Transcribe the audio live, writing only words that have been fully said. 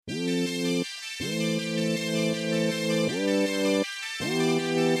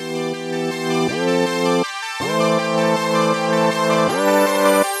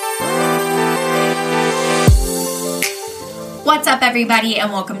What's up, everybody,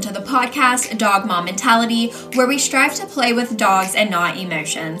 and welcome to the podcast, Dog Mom Mentality, where we strive to play with dogs and not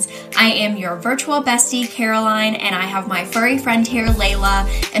emotions. I am your virtual bestie, Caroline, and I have my furry friend here, Layla,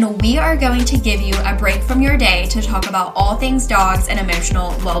 and we are going to give you a break from your day to talk about all things dogs and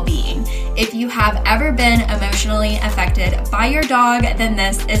emotional well-being. If you have ever been emotionally affected by your dog, then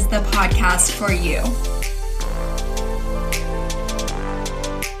this is the podcast for you.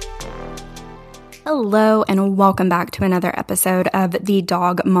 Hello and welcome back to another episode of the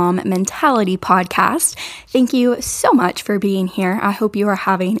Dog Mom Mentality podcast. Thank you so much for being here. I hope you are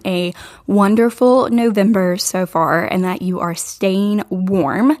having a wonderful November so far and that you are staying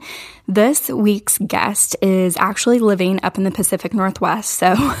warm. This week's guest is actually living up in the Pacific Northwest,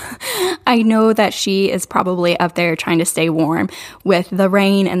 so I know that she is probably up there trying to stay warm with the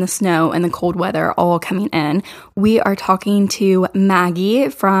rain and the snow and the cold weather all coming in. We are talking to Maggie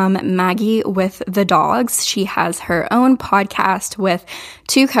from Maggie with the Dogs. She has her own podcast with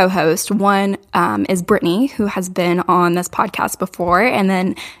two co-hosts. One is Brittany, who has been on this podcast before, and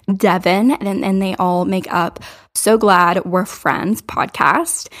then Devin, and they all make up So Glad We're Friends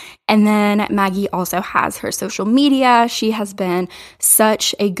podcast. And then Maggie also has her social media. She has been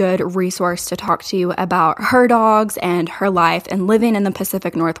such a good resource to talk to about her dogs and her life and living in the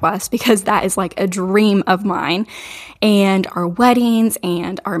Pacific Northwest, because that is like a dream of mine, and our weddings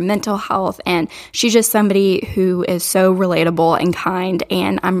and our mental health. And she's just somebody who is so relatable and kind.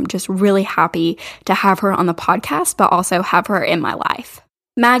 And I'm just really happy to have her on the podcast, but also have her in my life.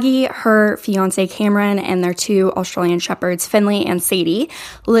 Maggie, her fiance Cameron, and their two Australian Shepherds, Finley and Sadie,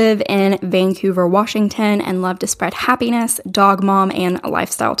 live in Vancouver, Washington, and love to spread happiness, dog mom, and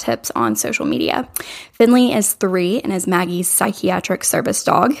lifestyle tips on social media. Finley is 3 and is Maggie's psychiatric service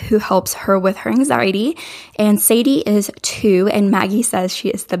dog who helps her with her anxiety. And Sadie is 2, and Maggie says she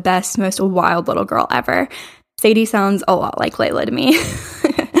is the best, most wild little girl ever. Sadie sounds a lot like Layla to me.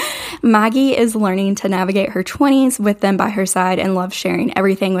 Maggie is learning to navigate her 20s with them by her side and loves sharing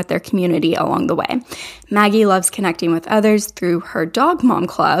everything with their community along the way. Maggie loves connecting with others through her Dog Mom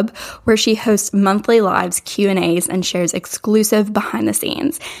Club, where she hosts monthly lives, Q&As, and shares exclusive behind the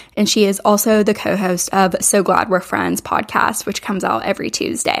scenes. And she is also the co-host of So Glad We're Friends podcast, which comes out every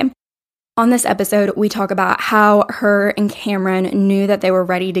Tuesday. On this episode, we talk about how her and Cameron knew that they were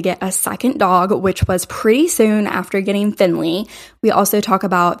ready to get a second dog, which was pretty soon after getting Finley. We also talk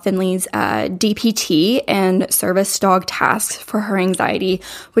about Finley's DPT and service dog tasks for her anxiety,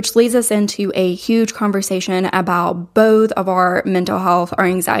 which leads us into a huge conversation about both of our mental health, our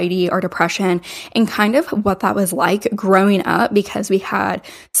anxiety, our depression, and kind of what that was like growing up, because we had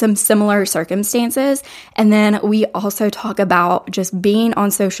some similar circumstances. And then we also talk about just being on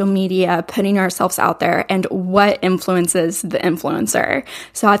social media, putting ourselves out there, and what influences the influencer.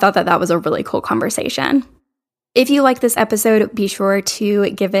 So I thought that that was a really cool conversation. If you like this episode, be sure to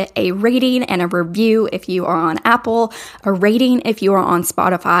give it a rating and a review if you are on Apple, a rating if you are on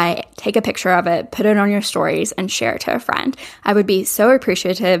Spotify. Take a picture of it, put it on your stories, and share it to a friend. I would be so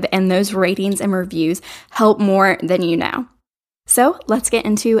appreciative, and those ratings and reviews help more than you know. So let's get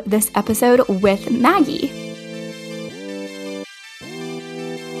into this episode with Maggie.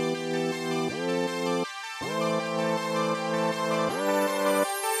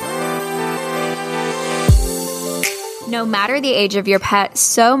 No matter the age of your pet,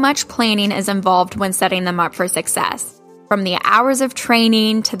 so much planning is involved when setting them up for success. From the hours of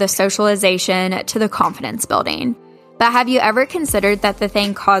training, to the socialization, to the confidence building. But have you ever considered that the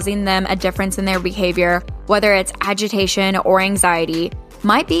thing causing them a difference in their behavior, whether it's agitation or anxiety,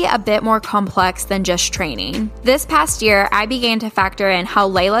 might be a bit more complex than just training? This past year, I began to factor in how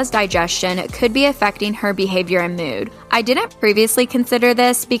Layla's digestion could be affecting her behavior and mood. I didn't previously consider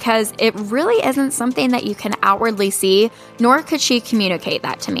this because it really isn't something that you can outwardly see, nor could she communicate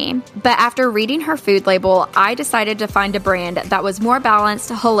that to me. But after reading her food label, I decided to find a brand that was more balanced,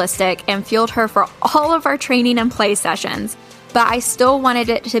 holistic, and fueled her for all of our training and play sessions. But I still wanted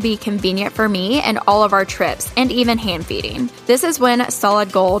it to be convenient for me and all of our trips, and even hand feeding. This is when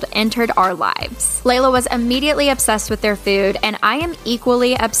Solid Gold entered our lives. Layla was immediately obsessed with their food, and I am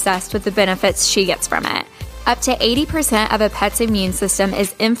equally obsessed with the benefits she gets from it. Up to 80% of a pet's immune system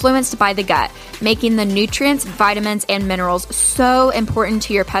is influenced by the gut, making the nutrients, vitamins, and minerals so important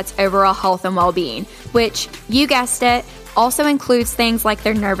to your pet's overall health and well-being, which, you guessed it, also includes things like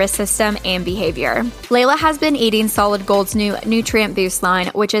their nervous system and behavior. Layla has been eating Solid Gold's new Nutrient Boost line,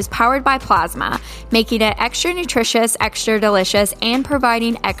 which is powered by plasma, making it extra nutritious, extra delicious, and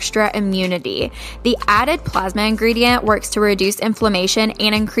providing extra immunity. The added plasma ingredient works to reduce inflammation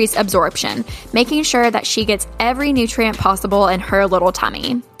and increase absorption, making sure that she gets every nutrient possible in her little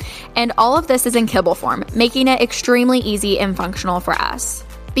tummy. And all of this is in kibble form, making it extremely easy and functional for us.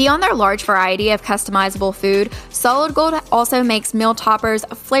 Beyond their large variety of customizable food, Solid Gold also makes meal toppers,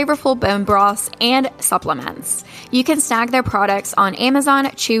 flavorful bone broths, and supplements. You can snag their products on Amazon,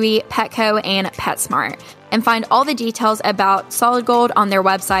 Chewy, Petco, and PetSmart, and find all the details about Solid Gold on their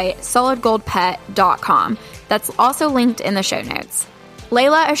website, solidgoldpet.com. That's also linked in the show notes.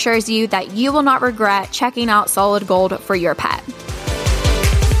 Layla assures you that you will not regret checking out Solid Gold for your pet.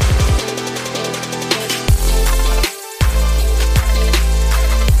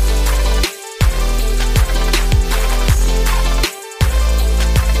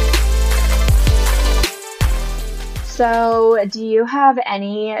 So, do you have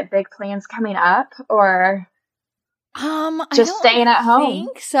any big plans coming up, or just staying at home? I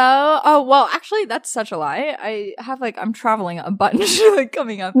think so. Oh, well, actually, that's such a lie. I'm traveling a bunch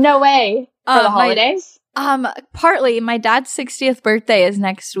coming up. No way. For the holidays? Partly, my dad's 60th birthday is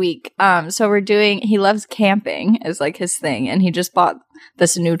next week. So he loves camping is like his thing, and he just bought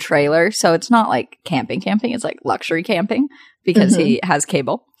this new trailer. So it's not like camping, it's like luxury camping because he has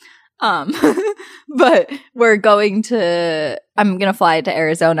cable. But I'm gonna fly to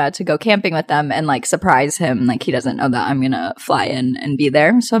Arizona to go camping with them and like surprise him. Like he doesn't know that I'm gonna fly in and be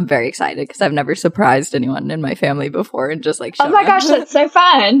there. So I'm very excited because I've never surprised anyone in my family before and just like oh my gosh, that's so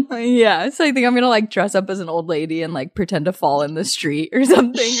fun. Yeah. So I think I'm gonna like dress up as an old lady and like pretend to fall in the street or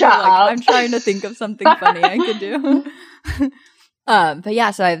something. Shut up. I'm trying to think of something funny I could do. But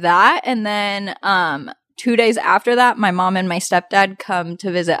yeah, so I have that, and then 2 days after that, my mom and my stepdad come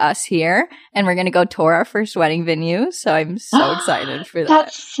to visit us here, and we're going to go tour our first wedding venue. So I'm so excited for that.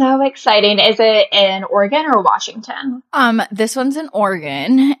 That's so exciting. Is it in Oregon or Washington? This one's in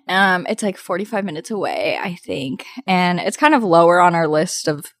Oregon. It's like 45 minutes away, I think. And it's kind of lower on our list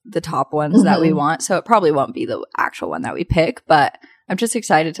of the top ones that we want. So it probably won't be the actual one that we pick, but I'm just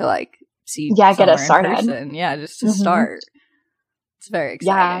excited to like see. Yeah, get us started. Yeah, just to start. It's very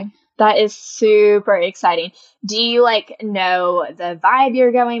exciting. Yeah. That is super exciting. Do you like know the vibe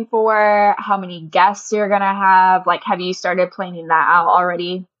you're going for? How many guests you're going to have? Like, have you started planning that out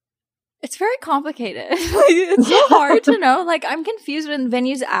already? It's very complicated. It's so hard to know. Like, I'm confused when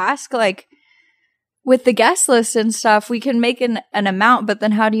venues ask, like, with the guest list and stuff, we can make an amount, but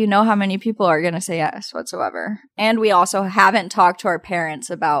then how do you know how many people are going to say yes whatsoever? And we also haven't talked to our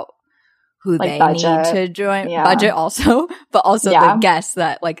parents about who like they budget. Need to join budget also, but also the guests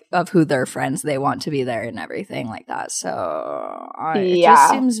that like of who their friends they want to be there and everything like that. So it just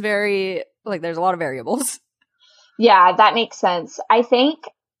seems very like there's a lot of variables. Yeah, that makes sense. I think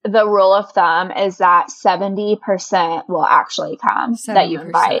the rule of thumb is that 70% will actually come 70%. That you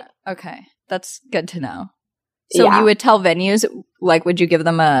invite. Okay. That's good to know. So you would tell venues, like, would you give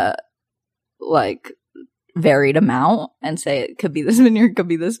them a like varied amount and say it could be this many or it could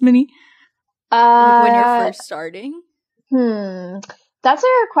be this many? Like when you're first starting? That's a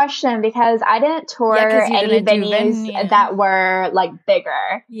good question because I didn't tour any venues that were like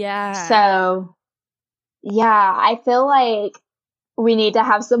bigger. Yeah. So, yeah, I feel like we need to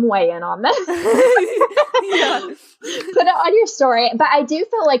have some weigh-in on this. Put it on your story. But I do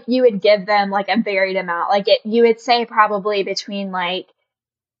feel like you would give them like a varied amount. Like you would say probably between like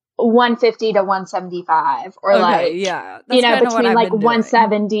 150 to 175 or between like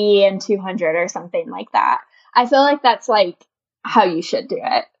 170 and 200 or something like that. I feel like that's like how you should do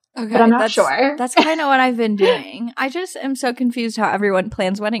it. Okay, but I'm not sure. That's kind of what I've been doing. I just am so confused how everyone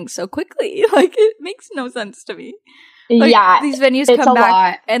plans weddings so quickly. Like it makes no sense to me. Like, these venues come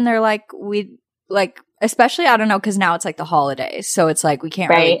back and they're like, especially, I don't know, because now it's like the holidays. So it's like we can't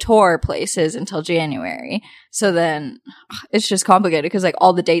really tour places until January. So then it's just complicated because like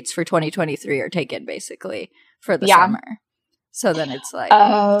all the dates for 2023 are taken basically for the summer. So then it's like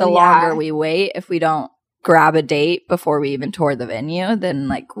the longer we wait, if we don't grab a date before we even tour the venue, then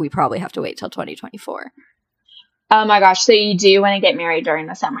like we probably have to wait till 2024. Oh my gosh. So you do want to get married during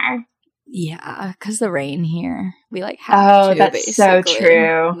the summer? Yeah, because the rain here. We like have to, that's basically. So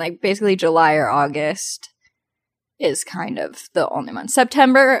true. Like basically July or August is kind of the only month.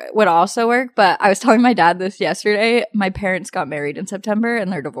 September would also work, but I was telling my dad this yesterday. My parents got married in September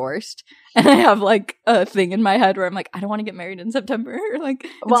and they're divorced. And I have like a thing in my head where I'm like, I don't want to get married in September. Like,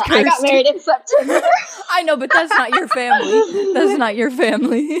 well, I got married in September. I know, but that's not your family. That's not your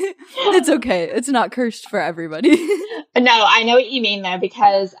family. It's okay. It's not cursed for everybody. No, I know what you mean though,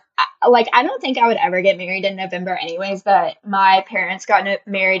 because I don't think I would ever get married in November anyways, but my parents got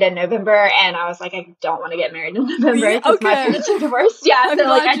married in November and I was like, I don't want to get married in November because my parents are divorced. Yeah, so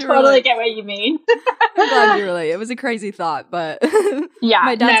like I totally get what you mean. I'm glad you relate. It was a crazy thought, but yeah,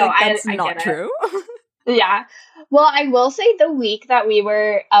 my dad's like, that's not true. Yeah. Well, I will say the week that we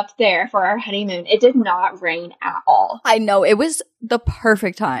were up there for our honeymoon, it did not rain at all. I know. It was the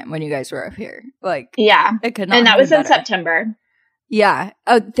perfect time when you guys were up here. Like, yeah. It could not and that was better. In September. Yeah.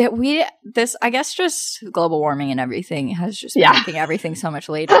 I guess just global warming and everything has just been making everything so much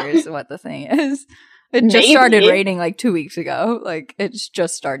later is what the thing is. It just started raining like 2 weeks ago. Like, it's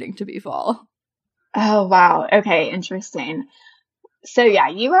just starting to be fall. Oh, wow. Okay. Interesting. So yeah,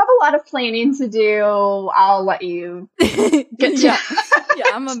 you have a lot of planning to do. I'll let you get yeah,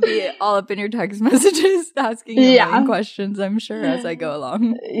 I'm gonna be all up in your text messages asking you million questions, I'm sure, as I go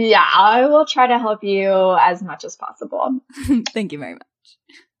along. Yeah, I will try to help you as much as possible. Thank you very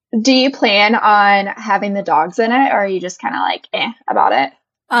much. Do you plan on having the dogs in it, or are you just kind of like about it?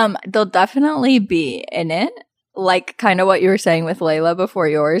 They'll definitely be in it. Like kind of what you were saying with Layla before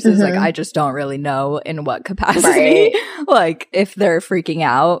yours is like, I just don't really know in what capacity. Right. Like if they're freaking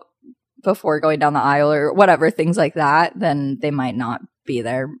out before going down the aisle or whatever, things like that, then they might not be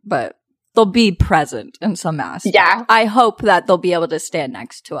there, but they'll be present in some aspect. Yeah. I hope that they'll be able to stand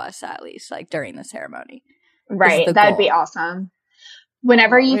next to us at least, like during the ceremony. Right. That'd be awesome.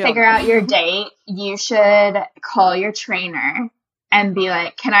 Whenever you figure out your date, you should call your trainer and be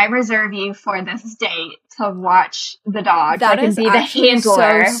like, can I reserve you for this date to watch the dog? That is be the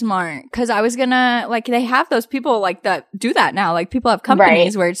handler. So smart. Because I was gonna, like, they have those people like that do that now. Like, people have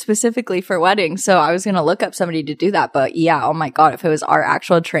companies where it's specifically for weddings. So I was gonna look up somebody to do that. But yeah, oh my God, if it was our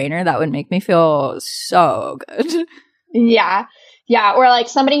actual trainer, that would make me feel so good. Yeah. Yeah, or like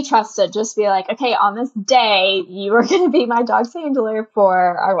somebody trusted, just be like, okay, on this day, you are going to be my dog's handler for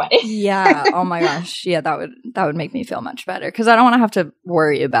our wedding. Yeah. Oh my gosh. Yeah, that would make me feel much better because I don't want to have to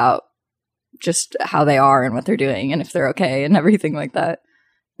worry about just how they are and what they're doing and if they're okay and everything like that.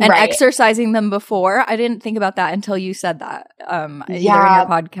 And exercising them before. I didn't think about that until you said that. Either in your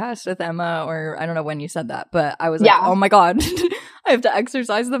podcast with Emma or I don't know when you said that, but I was like, oh my God, I have to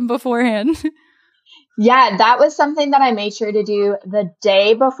exercise them beforehand. Yeah, that was something that I made sure to do the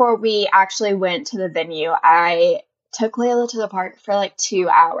day before we actually went to the venue. I took Layla to the park for like 2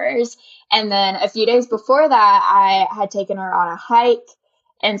 hours. And then a few days before that, I had taken her on a hike.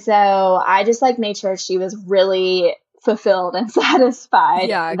 And so I just like made sure she was really fulfilled and satisfied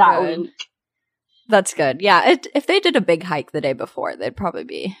that week. That's good. Yeah, if they did a big hike the day before, they'd probably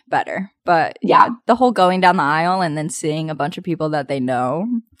be better. But yeah, the whole going down the aisle and then seeing a bunch of people that they know,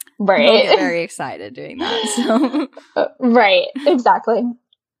 they'll get very excited doing that. So right, exactly.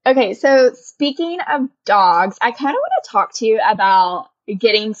 Okay, so speaking of dogs, I kind of want to talk to you about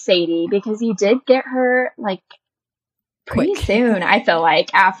getting Sadie because you did get her like pretty soon, I feel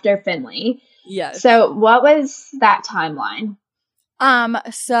like, after Finley. Yes. So what was that timeline?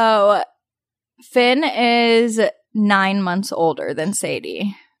 So Finn is 9 months older than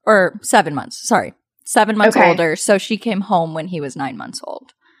Sadie. Or 7 months. Sorry. 7 months older. So she came home when he was 9 months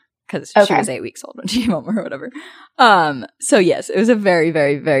old. Because she was 8 weeks old when she came home or whatever. So yes, it was a very,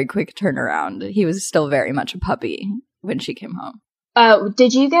 very, very quick turnaround. He was still very much a puppy when she came home.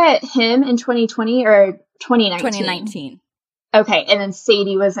 Did you get him in 2020 or 2019? 2019. Okay. And then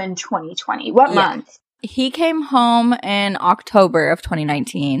Sadie was in 2020. What month? He came home in October of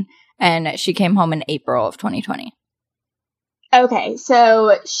 2019. And she came home in April of 2020. Okay,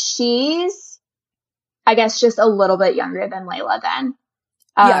 so she's, I guess, just a little bit younger than Layla then.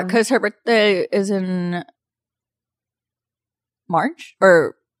 Yeah, because her birthday is in March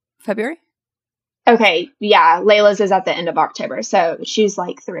or February? Okay, yeah, Layla's is at the end of October, so she's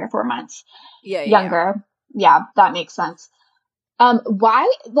like 3 or 4 months younger. Yeah, that makes sense. Why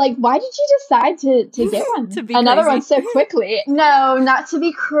did you decide to get one? To be another crazy. One so quickly? No, not to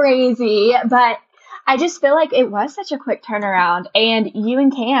be crazy, but I just feel like it was such a quick turnaround. And you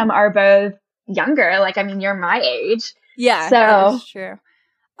and Cam are both younger. Like, I mean, you're my age. Yeah, so that is true.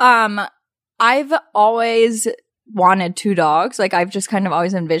 I've always wanted 2 dogs. Like, I've just kind of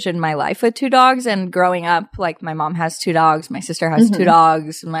always envisioned my life with 2 dogs. And growing up, like, my mom has 2 dogs. My sister has 2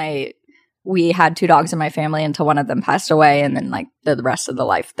 dogs. We had 2 dogs in my family until one of them passed away. And then, like, the rest of the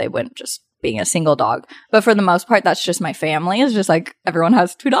life, they went just being a single dog. But for the most part, that's just my family. It's just like everyone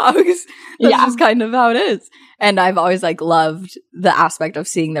has 2 dogs. That's just kind of how it is. And I've always like loved the aspect of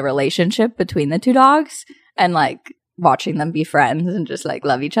seeing the relationship between the 2 dogs and like watching them be friends and just like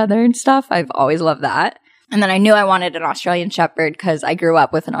love each other and stuff. I've always loved that. And then I knew I wanted an Australian Shepherd because I grew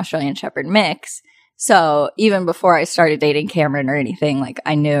up with an Australian Shepherd mix. So even before I started dating Cameron or anything, like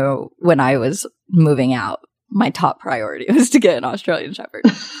I knew when I was moving out, my top priority was to get an Australian Shepherd.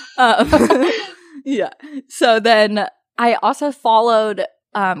 Yeah. So then I also followed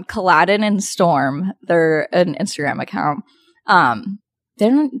Caladin and Storm. They're an Instagram account. They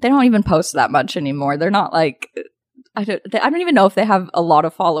don't even post that much anymore. They're not like I don't even know if they have a lot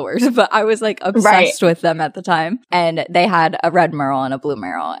of followers, but I was like obsessed with them at the time. And they had a red merle and a blue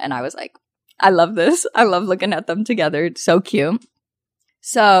merle, and I was like, I love this. I love looking at them together. It's so cute.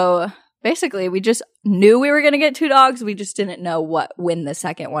 So basically, we just knew we were going to get 2 dogs. We just didn't know when the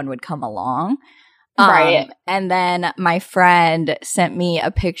second one would come along. And then my friend sent me a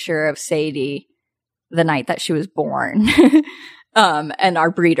picture of Sadie the night that she was born. And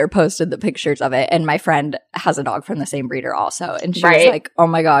our breeder posted the pictures of it. And my friend has a dog from the same breeder also. And she was like, oh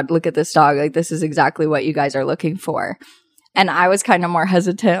my God, look at this dog. Like, this is exactly what you guys are looking for. And I was kind of more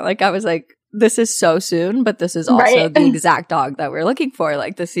hesitant. Like, I was like, this is so soon, but this is also the exact dog that we're looking for.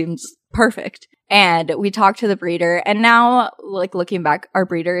 Like, this seems perfect. And we talked to the breeder, and now, like, looking back, our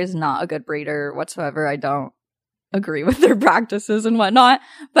breeder is not a good breeder whatsoever. I don't agree with their practices and whatnot.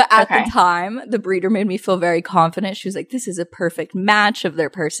 But at the time, the breeder made me feel very confident. She was like, this is a perfect match of their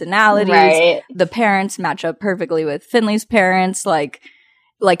personalities. The parents match up perfectly with Finley's parents.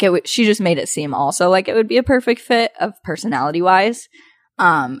 She just made it seem also like it would be a perfect fit of personality wise.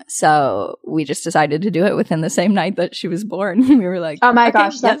 So we just decided to do it within the same night that she was born. We were like, oh my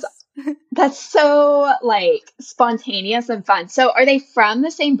gosh, that's so like spontaneous and fun. So are they from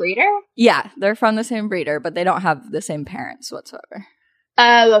the same breeder? Yeah, they're from the same breeder, but they don't have the same parents whatsoever.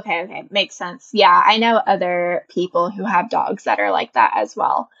 Oh, okay. Makes sense. Yeah, I know other people who have dogs that are like that as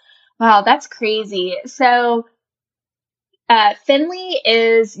well. Wow, that's crazy. So Finley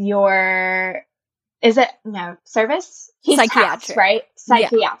is service? He's psychiatric, TAPS, right?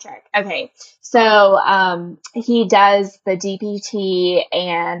 Psychiatric. Yeah. Okay. So he does the DBT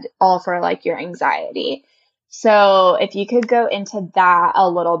and all for like your anxiety. So if you could go into that a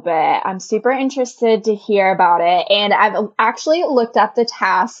little bit, I'm super interested to hear about it. And I've actually looked up the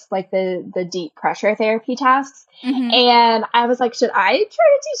tasks, like the deep pressure therapy tasks. Mm-hmm. And I was like, should I try to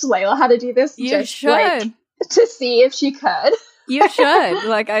teach Layla how to do this? You should. Like, to see if she could. You should.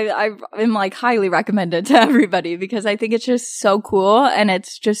 Like, I'm like highly recommend it to everybody because I think it's just so cool and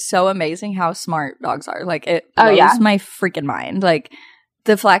it's just so amazing how smart dogs are. Like, it blows my freaking mind. Like,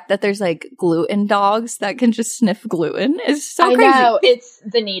 the fact that there's like gluten dogs that can just sniff gluten is so crazy. I know, it's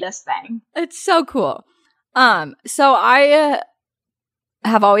the neatest thing. It's so cool. So I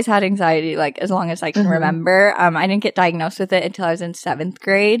have always had anxiety like as long as I can remember. I didn't get diagnosed with it until I was in 7th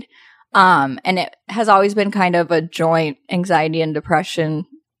grade. And it has always been kind of a joint anxiety and depression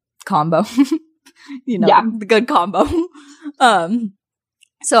combo, the good combo.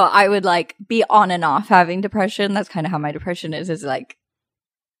 So I would like be on and off having depression. That's kind of how my depression is like,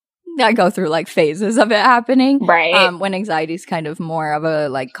 I go through like phases of it happening. Right. When anxiety is kind of more of a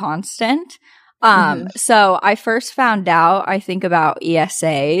like constant. So I first found out, I think, about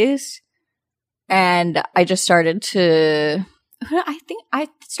ESAs, and I just started to, I think I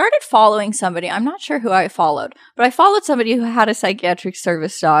started following somebody. I'm not sure who I followed, but I followed somebody who had a psychiatric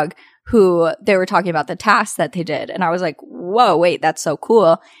service dog who they were talking about the tasks that they did. And I was like, whoa, wait, that's so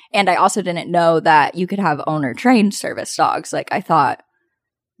cool. And I also didn't know that you could have owner trained service dogs. Like, I thought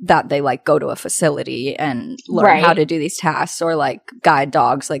that they like go to a facility and learn how to do these tasks, or like guide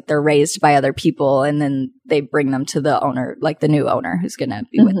dogs, like they're raised by other people and then they bring them to the owner, like the new owner who's going to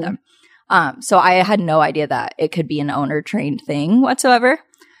be with them. So I had no idea that it could be an owner trained thing whatsoever.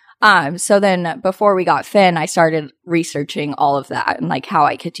 So then before we got Finn, I started researching all of that and like how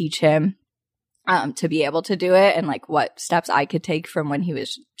I could teach him to be able to do it and like what steps I could take from when he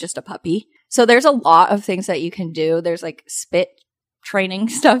was just a puppy. So there's a lot of things that you can do. There's like spit training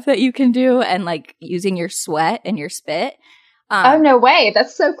stuff that you can do and like using your sweat and your spit. Oh, no way.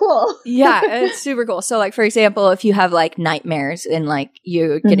 That's so cool. Yeah, it's super cool. So like, for example, if you have like nightmares and like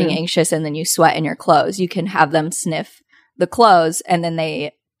you're getting anxious and then you sweat in your clothes, you can have them sniff the clothes and then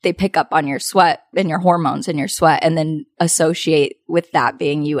they pick up on your sweat and your hormones in your sweat and then associate with that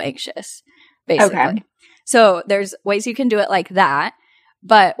being you anxious, basically. Okay. So there's ways you can do it like that.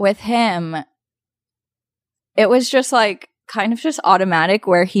 But with him, it was just like kind of just automatic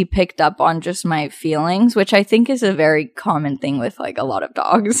where he picked up on just my feelings, which I think is a very common thing with like a lot of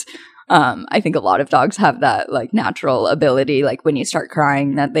dogs. I think a lot of dogs have that like natural ability, like when you start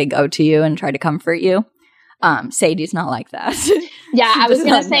crying that they go to you and try to comfort you. Sadie's not like that. Yeah, I was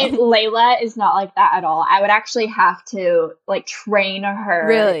going to say Layla is not like that at all. I would actually have to like train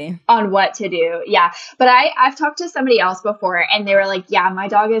her on what to do. Yeah. But I've talked to somebody else before and they were like, yeah, my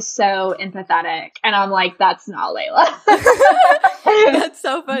dog is so empathetic. And I'm like, that's not Layla. That's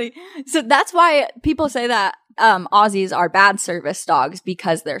so funny. So that's why people say that Aussies are bad service dogs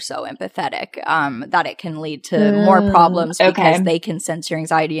because they're so empathetic, that it can lead to more problems because they can sense your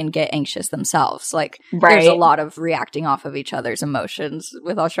anxiety and get anxious themselves. Like there's a lot of reacting off of each other's emotions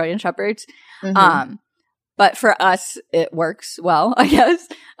with Australian Shepherds. But for us, it works well, I guess.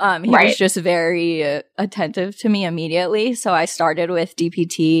 He was just very attentive to me immediately. So I started with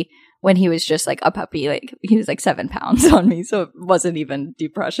DPT when he was just like a puppy, like he was like 7 pounds on me. So it wasn't even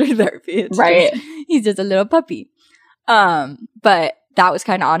deep pressure therapy. It's just, he's just a little puppy. But that was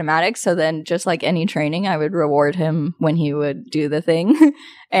kind of automatic. So then just like any training, I would reward him when he would do the thing.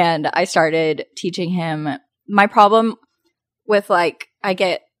 And I started teaching him. My problem with like, I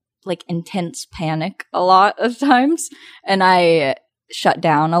get like intense panic a lot of times and I shut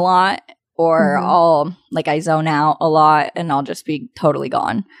down a lot or I'll like, I zone out a lot and I'll just be totally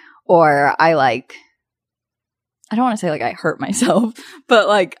gone. Or I don't want to say like I hurt myself, but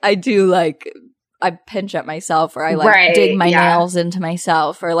like I do like I pinch at myself or I like dig my nails into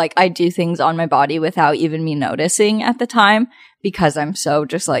myself or like I do things on my body without even me noticing at the time because I'm so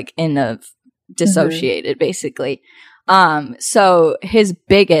just like in a dissociated basically. So his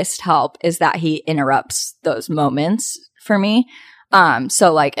biggest help is that he interrupts those moments for me.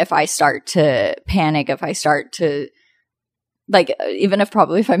 So like if I start to panic, if I start to like, even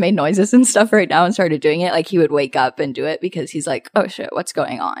if I made noises and stuff right now and started doing it, like he would wake up and do it because he's like, oh shit, what's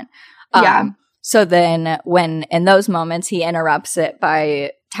going on? So then when in those moments, he interrupts it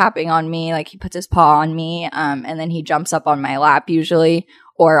by tapping on me, like he puts his paw on me, and then he jumps up on my lap usually,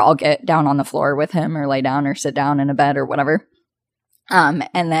 or I'll get down on the floor with him or lay down or sit down in a bed or whatever. And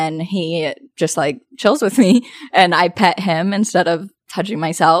then he just like chills with me and I pet him instead of touching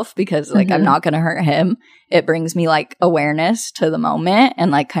myself because like I'm not going to hurt him. It brings me like awareness to the moment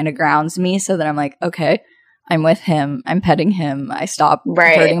and like kind of grounds me so that I'm like, okay, I'm with him. I'm petting him. I stop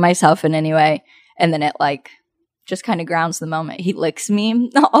hurting myself in any way. And then it like just kind of grounds the moment. He licks me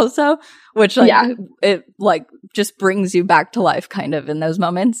also, which like it like just brings you back to life kind of in those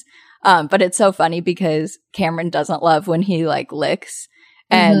moments. But it's so funny because Cameron doesn't love when he like licks.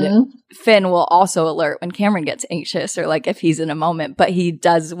 And Finn will also alert when Cameron gets anxious or like if he's in a moment, but he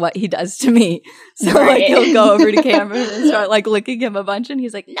does what he does to me. So like he'll go over to Cameron and start like licking him a bunch and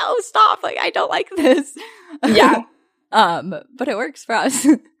he's like, no, stop. Like, I don't like this. Yeah. But it works for us.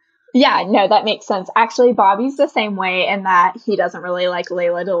 Yeah, no, that makes sense. Actually, Bobby's the same way in that he doesn't really like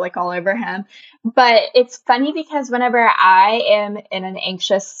Layla to lick all over him. But it's funny because whenever I am in an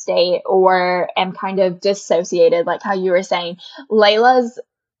anxious state or am kind of dissociated, like how you were saying, Layla's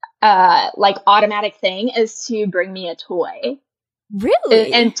like automatic thing is to bring me a toy.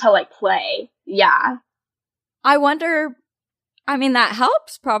 Really? And to like play. Yeah. I wonder, I mean, that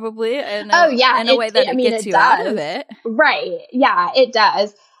helps probably in a way that it gets you out of it. Right. Yeah, it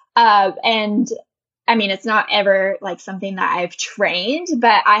does. And I mean, it's not ever like something that I've trained,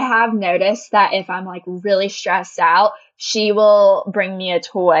 but I have noticed that if I'm like really stressed out, she will bring me a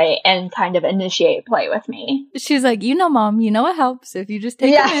toy and kind of initiate play with me. She's like, Mom, it helps if you just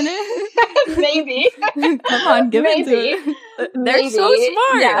take a minute. Maybe. Come on, give it to it. They're so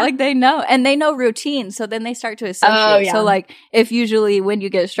smart. Yeah. Like they know, and they know routine. So then they start to associate. Oh, yeah. So like if usually when you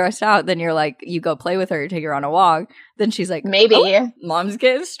get stressed out, then you're like, you go play with her, take her on a walk. Then she's like, maybe Mom's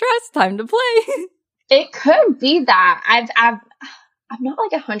getting stressed. Time to play. It could be that. I'm not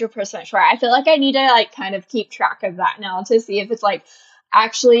like 100% sure. I feel like I need to like kind of keep track of that now to see if it's like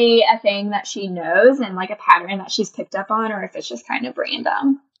actually a thing that she knows and like a pattern that she's picked up on, or if it's just kind of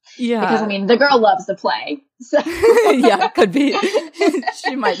random. Yeah. Because I mean, the girl loves to play. So. Yeah, could be.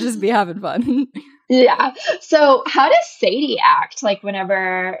 She might just be having fun. Yeah. So how does Sadie act like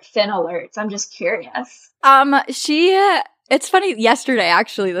whenever Finn alerts? I'm just curious. It's funny, yesterday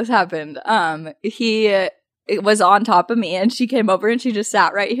actually this happened. It was on top of me and she came over and she just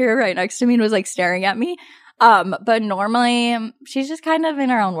sat right here, right next to me and was like staring at me. But normally she's just kind of in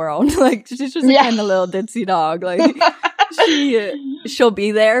her own world. Like she's just a kind of little ditzy dog. Like she'll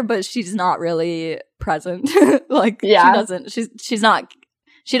be there, but she's not really present. Like she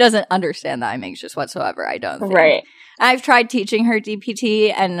doesn't understand that I'm anxious whatsoever. I don't think. Right. I've tried teaching her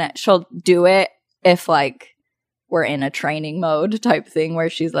DPT and she'll do it if like we're in a training mode type thing where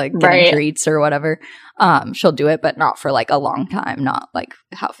she's like getting treats or whatever, she'll do it, but not for like a long time, not like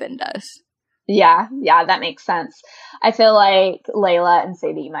how Finn does. Yeah, that makes sense. I feel like Layla and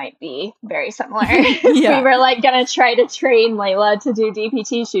Sadie might be very similar. If we were like gonna try to train Layla to do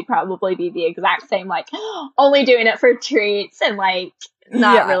DPT, she'd probably be the exact same, like only doing it for treats and like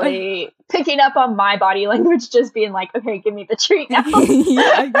not really picking up on my body language, just being like, okay, give me the treat now.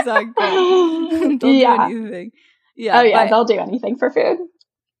 Yeah, exactly. Don't do anything. Yeah. Oh yeah, they'll do anything for food.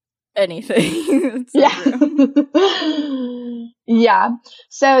 Anything. Yeah.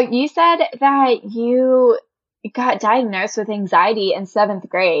 So you said that you got diagnosed with anxiety in 7th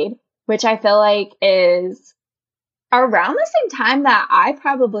grade, which I feel like is around the same time that I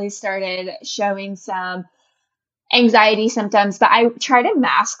probably started showing some anxiety symptoms, but I try to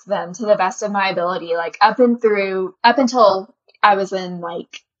mask them to the best of my ability, like up until I was in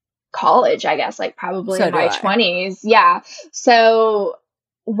like college, I guess, like probably in my 20s. Yeah. So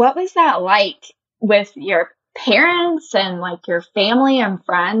what was that like with your parents and like your family and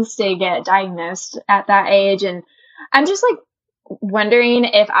friends to get diagnosed at that age? And I'm just like wondering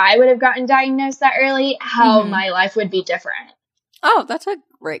if I would have gotten diagnosed that early, how my life would be different. Oh, that's a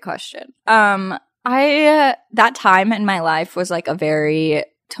great question. That time in my life was like a very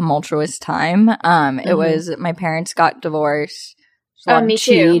tumultuous time. It was, my parents got divorced. Me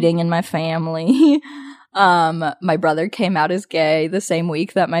cheating too. in my family. My brother came out as gay the same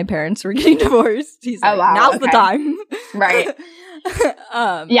week that my parents were getting divorced. He's like, now's the time. Right.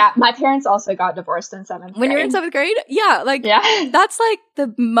 Yeah, my parents also got divorced in 7th grade. When you're in 7th grade? Yeah, like, that's like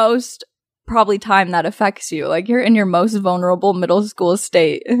the most probably time that affects you. Like, you're in your most vulnerable middle school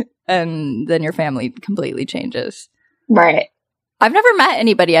state, and then your family completely changes. Right. I've never met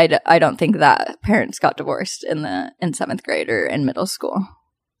anybody I don't think that parents got divorced in 7th grade or in middle school.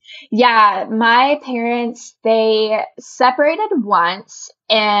 Yeah, my parents, they separated once,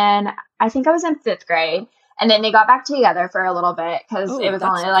 and I think I was in 5th grade, and then they got back together for a little bit because it was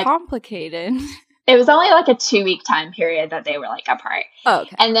only like complicated. It was only like a 2-week time period that they were like apart. Oh,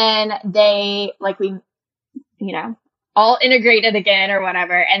 okay. And then they all integrated again or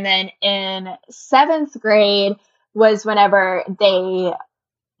whatever. And then in 7th grade was whenever they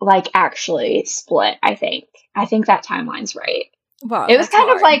like actually split, I think. I think that timeline's right. Wow. It was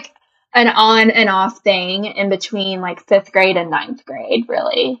kind of like an on and off thing in between like 5th grade and 9th grade,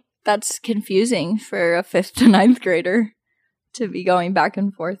 really. That's confusing for a 5th to 9th grader to be going back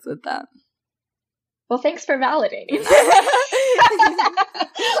and forth with that. Well, thanks for validating that.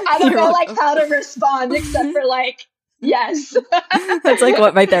 I don't know like how to respond except for like, yes. That's like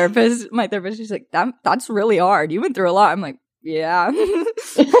what my therapist, she's like, that's really hard. You went through a lot. I'm like, yeah.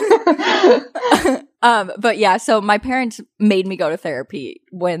 But yeah, so my parents made me go to therapy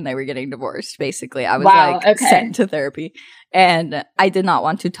when they were getting divorced, basically. I was sent to therapy, and I did not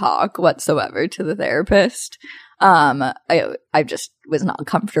want to talk whatsoever to the therapist. I just was not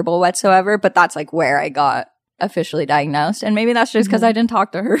comfortable whatsoever, but that's like where I got officially diagnosed. And maybe that's just because I didn't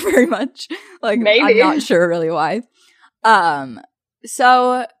talk to her very much. Like, maybe. I'm not sure really why.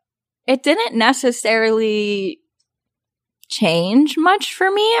 So it didn't necessarily change much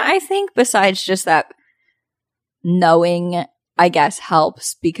for me, I think, besides just that knowing, I guess,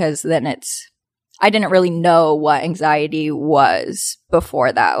 helps, because then I didn't really know what anxiety was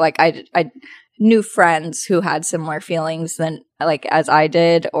before that. Like, I knew friends who had similar feelings as I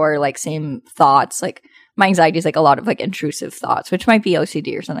did, or like same thoughts. Like, my anxiety is like a lot of like intrusive thoughts, which might be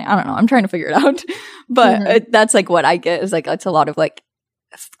OCD or something. I don't know. I'm trying to figure it out. But that's like what I get, is like, it's a lot of like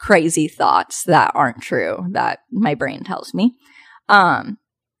crazy thoughts that aren't true that my brain tells me.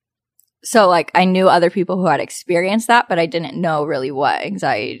 So like, I knew other people who had experienced that, but I didn't know really what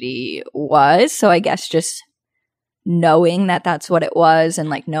anxiety was. So I guess just knowing that that's what it was, and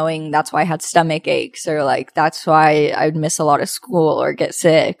like knowing that's why I had stomach aches, or like that's why I'd miss a lot of school or get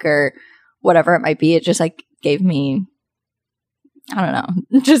sick or whatever it might be, it just like gave me, I don't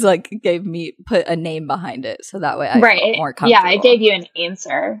know, just like put a name behind it, so that way I felt more comfortable. Yeah, it gave you an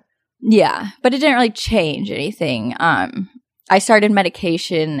answer. Yeah, but it didn't really change anything. I started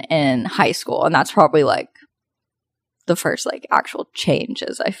medication in high school, and that's probably like the first like actual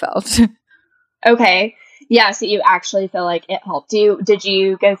changes I felt. Okay. Yeah, so you actually feel like it helped you. Did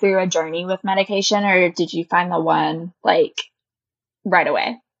you go through a journey with medication, or did you find the one like right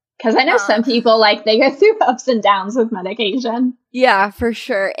away? Because I know some people, like, they go through ups and downs with medication. Yeah, for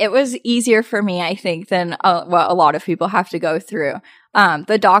sure. It was easier for me, I think, than what a lot of people have to go through.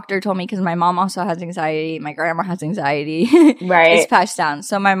 The doctor told me, because my mom also has anxiety, my grandma has anxiety. Right. It's passed down.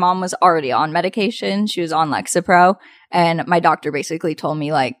 So my mom was already on medication. She was on Lexapro. And my doctor basically told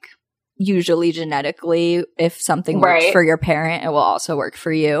me, like, usually genetically, if something works for your parent, it will also work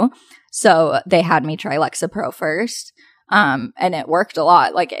for you. So they had me try Lexapro first. And it worked a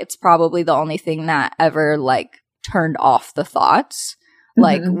lot. Like, it's probably the only thing that ever, like, turned off the thoughts.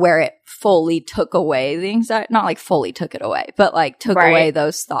 Like, where it fully took away the anxiety. Not, like, fully took it away, but, like, took away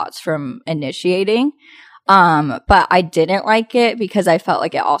those thoughts from initiating. But I didn't like it because I felt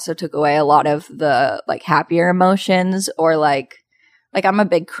like it also took away a lot of the, like, happier emotions, or, like, I'm a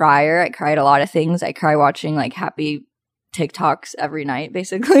big crier. I cry at a lot of things. I cry watching, like, happy TikToks every night,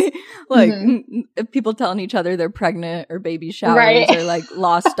 basically. Like, people telling each other they're pregnant, or baby showers, or, like,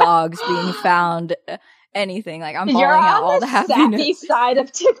 lost dogs being found, anything. Like, I'm bawling out all the happiness. You're side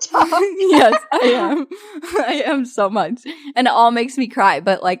of TikTok. Yes, I am. I am so much. And it all makes me cry.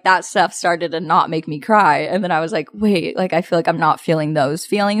 But, like, that stuff started to not make me cry. And then I was like, wait, like, I feel like I'm not feeling those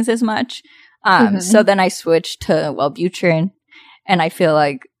feelings as much. So then I switched to Wellbutrin. And I feel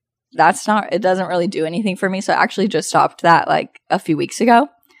like it doesn't really do anything for me. So I actually just stopped that, like, a few weeks ago.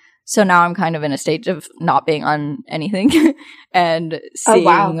 So now I'm kind of in a stage of not being on anything and seeing. Oh,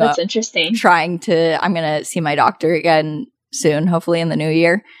 wow. That's interesting. I'm going to see my doctor again soon, hopefully in the new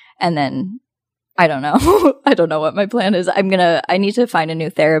year. And then I don't know. I don't know what my plan is. I need to find a new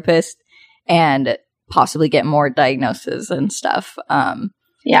therapist and possibly get more diagnoses and stuff.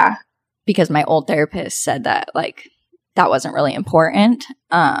 Yeah. Because my old therapist said that, like, that wasn't really important.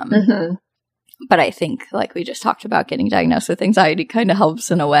 But I think, like we just talked about, getting diagnosed with anxiety kind of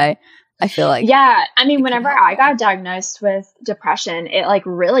helps in a way. I feel like. Yeah. I mean, whenever I got diagnosed with depression, it, like,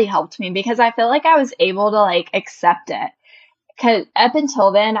 really helped me because I feel like I was able to, like, accept it. Because up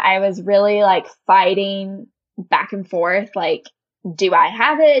until then, I was really, like, fighting back and forth. Like, do I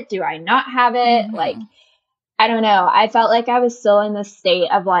have it? Do I not have it? Like, I don't know. I felt like I was still in this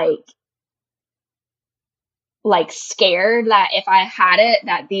state of, like scared that if I had it,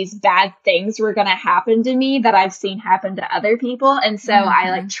 that these bad things were going to happen to me that I've seen happen to other people. And so I,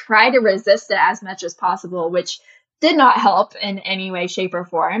 like, try to resist it as much as possible, which did not help in any way, shape, or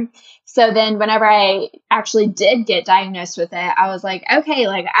form. So then whenever I actually did get diagnosed with it, I was like, okay,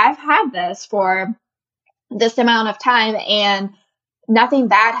 like, I've had this for this amount of time and nothing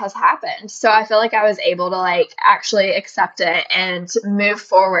bad has happened. So I feel like I was able to, like, actually accept it and move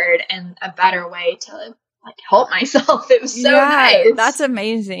forward in a better way to, like, help myself. It was so nice. That's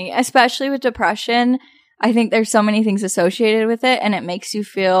amazing. Especially with depression. I think there's so many things associated with it, and it makes you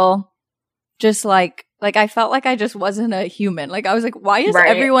feel just like I felt like I just wasn't a human. Like, I was like, why is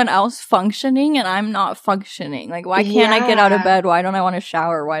everyone else functioning and I'm not functioning? Like, why can't I get out of bed? Why don't I want to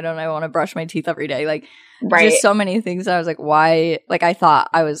shower? Why don't I want to brush my teeth every day? Like, just so many things. I was like, why? Like, I thought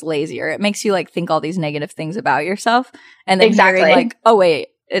I was lazier. It makes you, like, think all these negative things about yourself. And then hearing, like, oh, wait,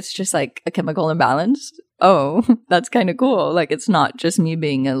 it's just, like, a chemical imbalance. Oh, that's kind of cool. Like, it's not just me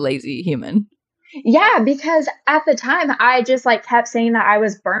being a lazy human. Yeah, because at the time I just, like, kept saying that I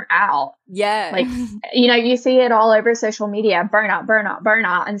was burnt out. Yeah. Like, you know, you see it all over social media, burnout, burnout,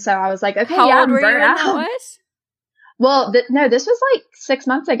 burnout. And so I was like, okay, How old were burnt you when that was? Well, no, this was like 6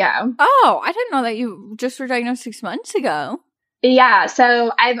 months ago. Oh, I didn't know that you just were diagnosed 6 months ago. Yeah,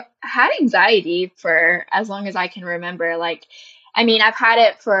 so I've had anxiety for as long as I can remember. Like, I mean, I've had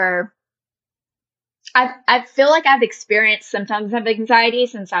it for... I feel like I've experienced symptoms of anxiety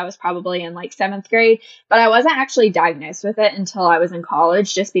since I was probably in, like, 7th grade, but I wasn't actually diagnosed with it until I was in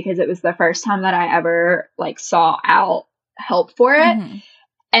college, just because it was the first time that I ever, like, sought out help for it.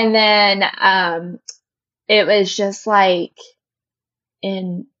 And then it was just, like,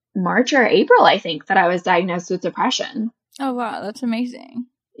 in March or April, I think, that I was diagnosed with depression. Oh, wow. That's amazing.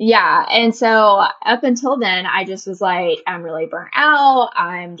 Yeah. And so up until then, I just was like, I'm really burnt out.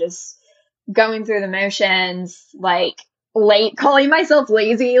 I'm just going through the motions, like, calling myself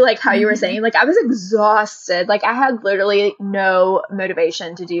lazy, like how you were saying. Like, I was exhausted. Like, I had literally no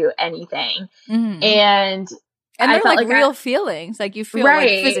motivation to do anything. And they're, like, real feelings. Like, you feel, like,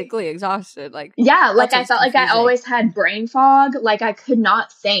 physically exhausted. Like, yeah, like, I felt like I always had brain fog. Like, I could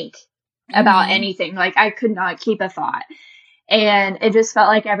not think about anything. Like, I could not keep a thought. And it just felt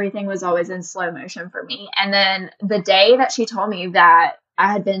like everything was always in slow motion for me. And then the day that she told me that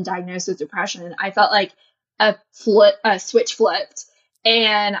I had been diagnosed with depression, I felt like a switch flipped,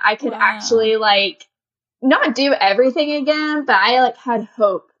 and I could actually, like, not do everything again, but I, like, had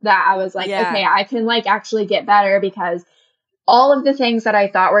hope that I was like, okay, I can, like, actually get better, because all of the things that I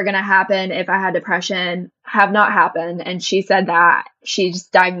thought were going to happen if I had depression have not happened. And she said that she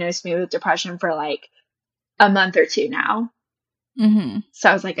just diagnosed me with depression for, like, a month or two now. Mm-hmm. So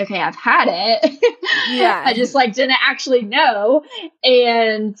I was like, okay, I've had it. Yeah. I just like didn't actually know.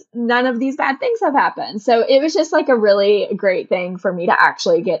 And none of these bad things have happened. So it was just like a really great thing for me to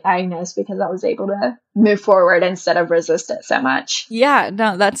actually get diagnosed because I was able to move forward instead of resist it so much. Yeah,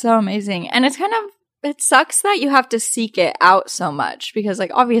 no, that's so amazing. And it's kind of, it sucks that you have to seek it out so much because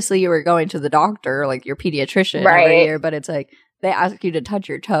like obviously you were going to the doctor, like your pediatrician every year, but it's like, they ask you to touch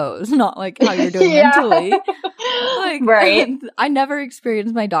your toes, not like how you're doing mentally. Like, right. I never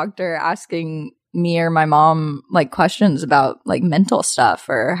experienced my doctor asking me or my mom like questions about like mental stuff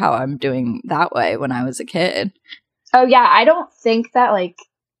or how I'm doing that way when I was a kid. Oh yeah, I don't think that like,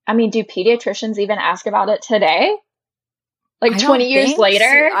 I mean, do pediatricians even ask about it today? Like 20 years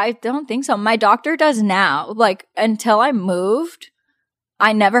later? I don't think so. My doctor does now. Like until I moved,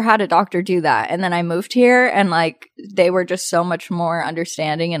 I never had a doctor do that. And then I moved here and like they were just so much more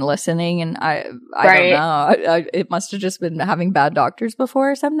understanding and listening. And I don't know. It must have just been having bad doctors before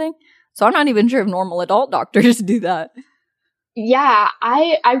or something. So I'm not even sure if normal adult doctors do that. Yeah,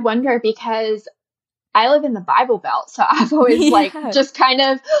 I wonder because I live in the Bible Belt. So I've always like just kind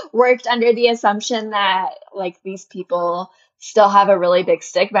of worked under the assumption that like these people still have a really big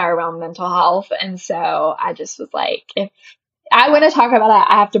stigma around mental health. And so I just was like, if I want to talk about that,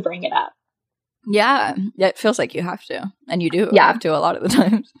 I have to bring it up. Yeah, it feels like you have to. And you do have to a lot of the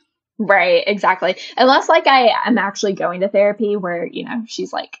times. Right, exactly. Unless like I am actually going to therapy where, you know,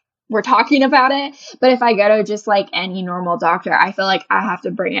 she's like, we're talking about it. But if I go to just like any normal doctor, I feel like I have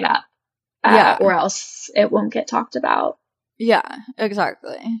to bring it up. Or else it won't get talked about. Yeah,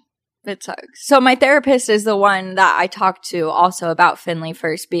 exactly. It sucks. So my therapist is the one that I talked to also about Finley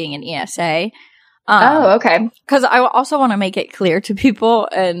first being an ESA. Oh, okay. Because I also want to make it clear to people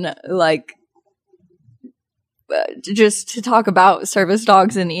and like just to talk about service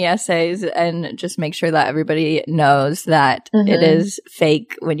dogs and ESAs and just make sure that everybody knows that it is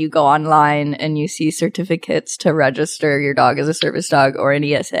fake when you go online and you see certificates to register your dog as a service dog or an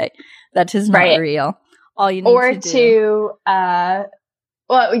ESA. That is not real. All you need to do.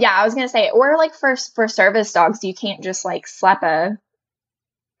 Well, yeah, I was going to say, or like for service dogs, you can't just like slap a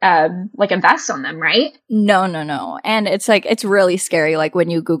vest on them, right? No. And it's like, it's really scary. Like when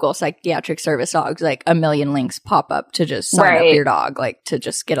you Google psychiatric service dogs, like a million links pop up to just sign up your dog, like to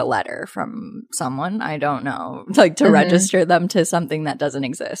just get a letter from someone. I don't know, like to register them to something that doesn't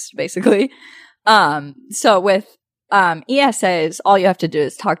exist, basically. So with ESAs, all you have to do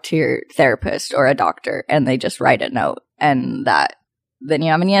is talk to your therapist or a doctor and they just write a note and then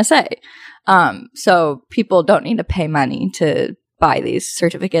you have an ESA. So people don't need to pay money to buy these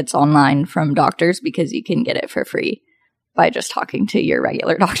certificates online from doctors because you can get it for free by just talking to your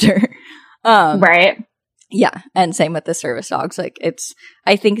regular doctor. Right. Yeah. And same with the service dogs. Like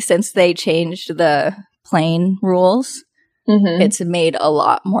I think since they changed the plane rules, it's made a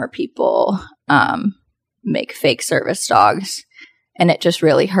lot more people make fake service dogs. And it just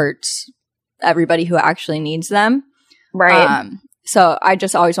really hurts everybody who actually needs them. Right. So I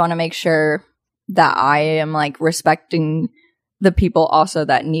just always want to make sure that I am like respecting the people also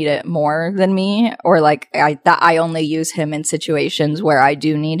that need it more than me, or like that I only use him in situations where I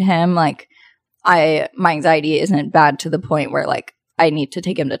do need him. Like my anxiety isn't bad to the point where like I need to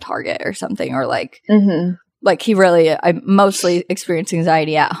take him to Target or something, or like like I mostly experience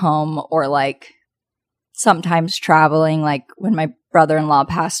anxiety at home or like sometimes traveling. Like when my brother-in-law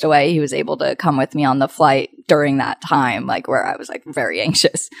passed away, he was able to come with me on the flight during that time, like where I was like very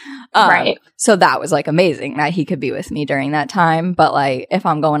anxious. Right. So that was like amazing that he could be with me during that time. But like if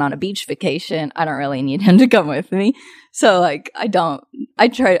I'm going on a beach vacation, I don't really need him to come with me. So like I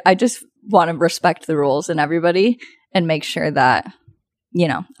just want to respect the rules and everybody and make sure that, you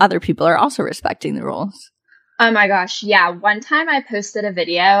know, other people are also respecting the rules. Oh my gosh. Yeah. One time I posted a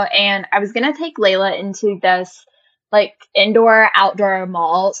video and I was going to take Layla into this like indoor outdoor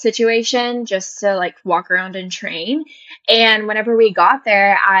mall situation just to like walk around and train. And whenever we got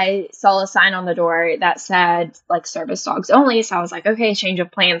there, I saw a sign on the door that said like service dogs only. So I was like, okay, change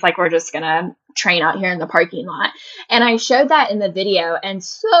of plans. Like we're just going to train out here in the parking lot. And I showed that in the video and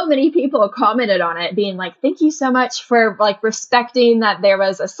so many people commented on it being like, thank you so much for like respecting that there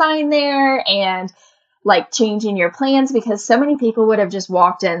was a sign there and like changing your plans, because so many people would have just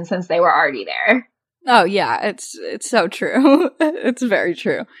walked in since they were already there. Oh yeah, it's so true. It's very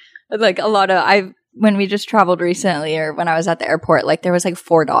true. Like a lot of when we just traveled recently, or when I was at the airport, like there was like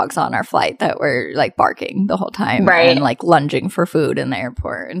 4 dogs on our flight that were like barking the whole time, and like lunging for food in the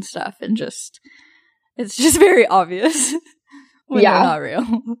airport and stuff, and it's just very obvious when they're not real.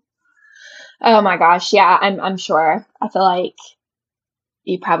 Oh my gosh, yeah, I'm sure. I feel like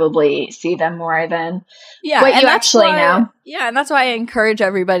you probably see them more than what you actually know. Yeah, and that's why I encourage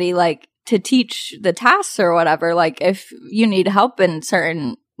everybody, like, to teach the tasks or whatever. Like, if you need help in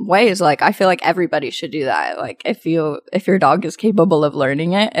certain ways, like, I feel like everybody should do that. Like, if your dog is capable of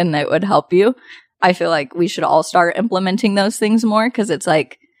learning it and it would help you, I feel like we should all start implementing those things more, because it's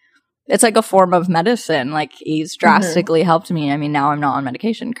like a form of medicine. Like, he's drastically helped me. I mean, now I'm not on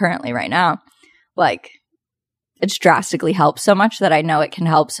medication currently right now. Like, it's drastically helped so much that I know it can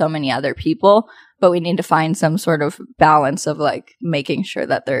help so many other people, but we need to find some sort of balance of, like, making sure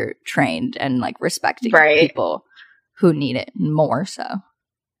that they're trained and, like, respecting people who need it more so.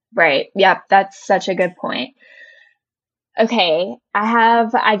 Right. Yep. That's such a good point. Okay. I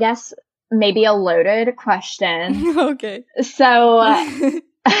have, I guess, maybe a loaded question. Okay. So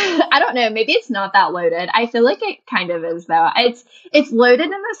I don't know. Maybe it's not that loaded. I feel like it kind of is, though. It's loaded in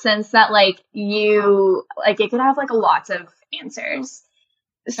the sense that, like, it could have, like, lots of answers.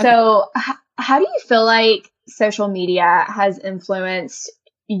 Okay. So how do you feel like social media has influenced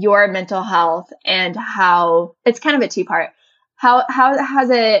your mental health, and how it's kind of a two-part. How has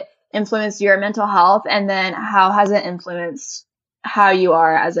it influenced your mental health, and then how has it influenced how you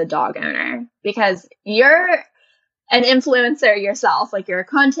are as a dog owner? Because you're an influencer yourself, like, you're a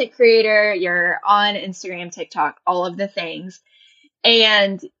content creator, you're on Instagram, TikTok, all of the things,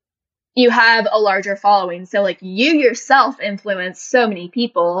 and you have a larger following. So, like, you yourself influence so many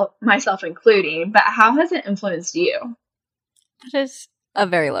people, myself including, but how has it influenced you? That is a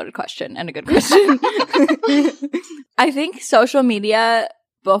very loaded question, and a good question. I think social media,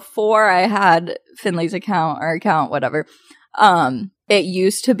 before I had Finley's account, whatever, it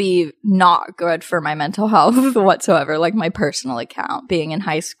used to be not good for my mental health whatsoever. Like, my personal account, being in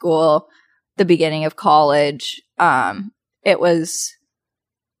high school, the beginning of college, it was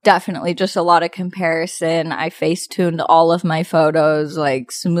definitely just a lot of comparison. I face-tuned all of my photos,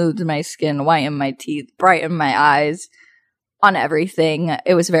 like, smoothed my skin, whitened my teeth, brightened my eyes, on everything.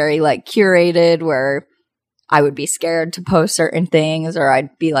 It was very, like, curated, where I would be scared to post certain things, or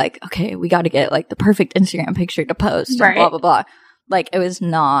I'd be like, okay, we got to get, like, the perfect Instagram picture to post, and blah, blah, blah. Like, it was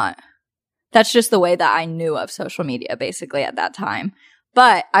not, that's just the way that I knew of social media, basically, at that time.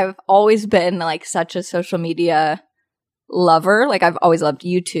 But I've always been, like, such a social media lover. Like, I've always loved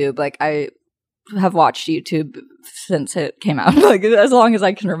YouTube. Like, I have watched YouTube since it came out. Like, as long as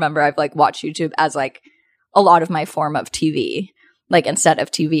I can remember, I've, like, watched YouTube as, like, a lot of my form of TV. Like, instead of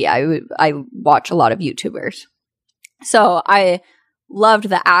TV, I watch a lot of YouTubers. So I loved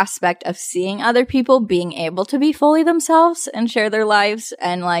the aspect of seeing other people being able to be fully themselves and share their lives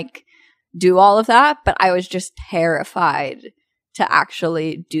and, like, do all of that. But I was just terrified to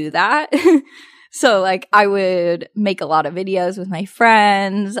actually do that. So, like, I would make a lot of videos with my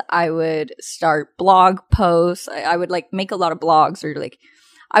friends. I would start blog posts. I would, like, make a lot of blogs, or, like,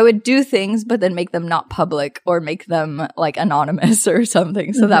 I would do things, but then make them not public, or make them, like, anonymous or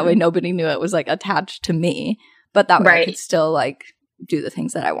something. So that way nobody knew it was, like, attached to me. But that way I could still, like, do the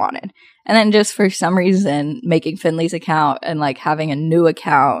things that I wanted. And then just for some reason, making Finley's account and, like, having a new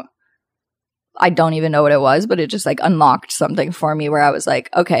account, I don't even know what it was, but it just, like, unlocked something for me where I was like,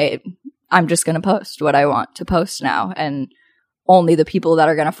 okay, I'm just going to post what I want to post now. And only the people that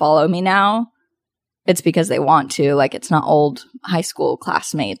are going to follow me now, it's because they want to. Like, it's not old high school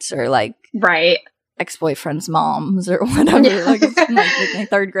classmates, or, like, ex-boyfriend's moms, or whatever. Like, it's like my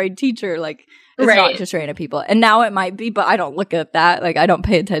third grade teacher. Like, it's not just random people. And now it might be, but I don't look at that. Like, I don't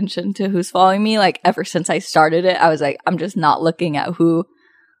pay attention to who's following me. Like, ever since I started it, I was like, I'm just not looking at who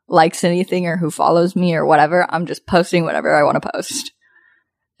likes anything or who follows me or whatever. I'm just posting whatever I want to post.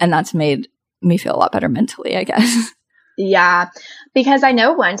 And that's made me feel a lot better mentally, I guess. Yeah, because I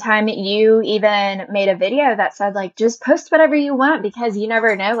know one time you even made a video that said, like, just post whatever you want, because you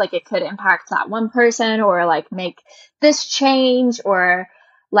never know, like, it could impact that one person, or, like, make this change, or,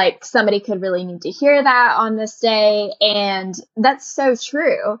 like, somebody could really need to hear that on this day. And that's so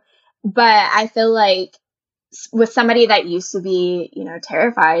true. But I feel like with somebody that used to be, you know,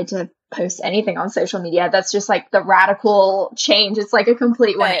 terrified to post anything on social media, that's just, like, the radical change. It's like a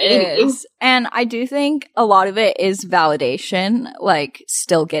complete 180. And I do think a lot of it is validation, like,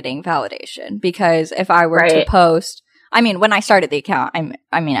 still getting validation. Because if I were to post, I mean, when I started the account,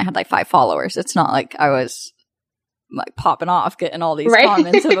 I had like 5 followers. It's not like I was, like, popping off, getting all these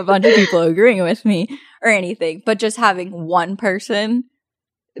comments of a bunch of people agreeing with me or anything. But just having one person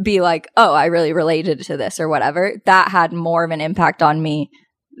be like, oh, I really related to this or whatever, that had more of an impact on me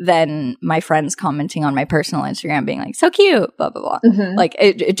then my friends commenting on my personal Instagram being like, so cute, blah, blah, blah. Mm-hmm. Like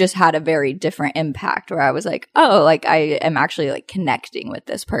it just had a very different impact where I was like, oh, like I am actually like connecting with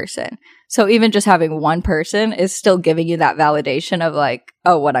this person. So even just having one person is still giving you that validation of like,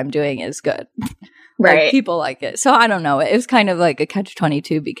 oh, what I'm doing is good. Right. Like, people like it. So I don't know. It was kind of like a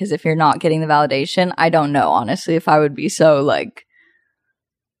catch-22 because if you're not getting the validation, I don't know, honestly, if I would be so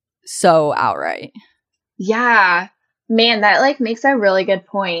outright. Yeah. Man, that like makes a really good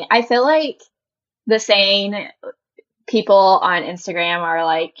point. I feel like the saying people on Instagram are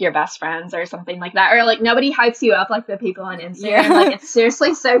like your best friends or something like that, or like nobody hypes you up like the people on Instagram. Yeah. Like it's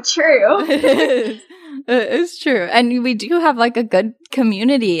seriously so true. It's true. And we do have like a good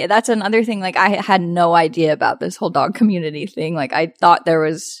community. That's another thing. Like I had no idea about this whole dog community thing. Like I thought there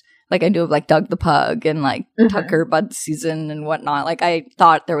was, like I knew of like Doug the Pug and like Tucker Bud Season and whatnot. Like I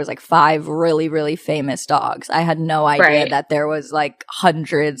thought there was like 5 really, really famous dogs. I had no idea that there was like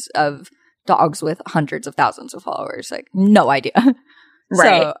hundreds of dogs with hundreds of thousands of followers. Like no idea.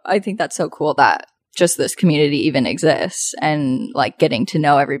 Right. So I think that's so cool that just this community even exists and like getting to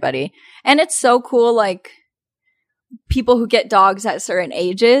know everybody. And it's so cool, like people who get dogs at certain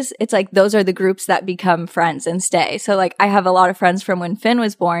ages, it's like those are the groups that become friends and stay. So like I have a lot of friends from when Finn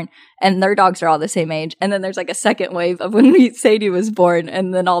was born and their dogs are all the same age. And then there's like a second wave of when Sadie was born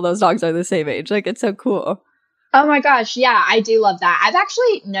and then all those dogs are the same age. Like it's so cool. Oh my gosh. Yeah, I do love that. I've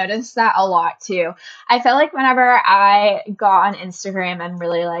actually noticed that a lot too. I felt like whenever I got on Instagram and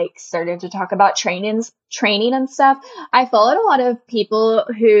really like started to talk about training and stuff, I followed a lot of people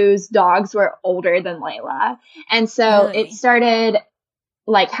whose dogs were older than Layla. And so it started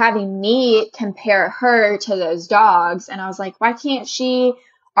like having me compare her to those dogs. And I was like, why can't she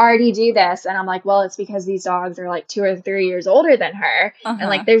already do this? And I'm like, well, it's because these dogs are like 2 or 3 years older than her. And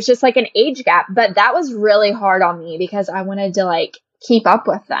like there's just like an age gap. But that was really hard on me because I wanted to like keep up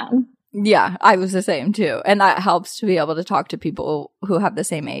with them. Yeah, I was the same too. And that helps to be able to talk to people who have the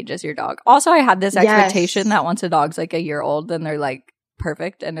same age as your dog. Also, I had this expectation that once a dog's like a year old, then they're like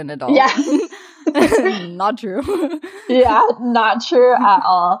perfect and an adult. Yeah. Not true. Yeah, not true at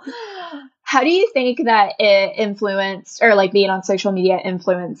all. How do you think that it influenced, or like being on social media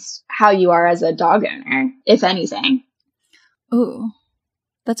influenced how you are as a dog owner, if anything? Ooh,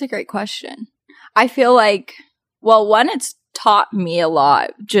 that's a great question. I feel like, well, one, it's taught me a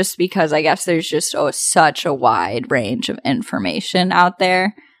lot just because I guess there's just such a wide range of information out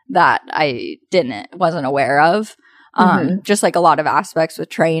there that I wasn't aware of. Just like a lot of aspects with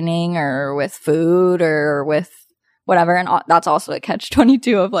training or with food or with whatever. And that's also a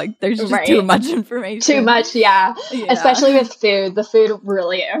catch-22 of like, there's just too much information. Too much, yeah. Especially with food. The food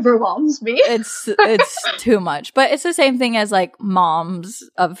really overwhelms me. It's too much. But it's the same thing as like moms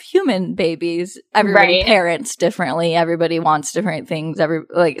of human babies. Everybody parents differently. Everybody wants different things.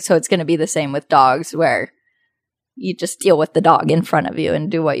 So it's going to be the same with dogs where you just deal with the dog in front of you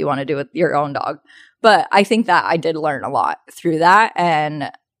and do what you want to do with your own dog. But I think that I did learn a lot through that.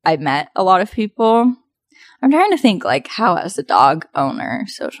 And I met a lot of people. I'm trying to think, like, how as a dog owner,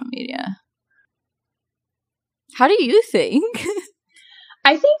 social media. How do you think?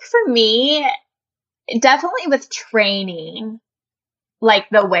 I think for me, definitely with training, like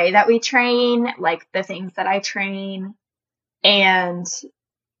the way that we train, like the things that I train, and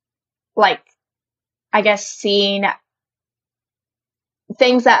like, I guess seeing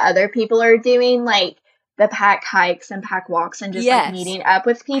things that other people are doing, like the pack hikes and pack walks and just like meeting up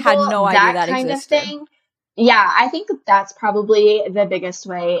with people. I had no idea that kind existed. Of thing. Yeah, I think that's probably the biggest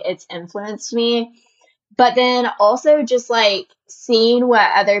way it's influenced me. But then also just like seeing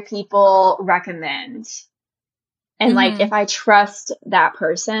what other people recommend. And like if I trust that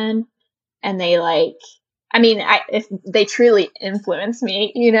person and they like, I mean, if they truly influence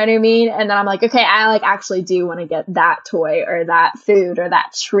me, you know what I mean? And then I'm like, okay, I like actually do want to get that toy or that food or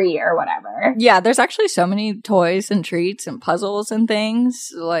that tree or whatever. Yeah, there's actually so many toys and treats and puzzles and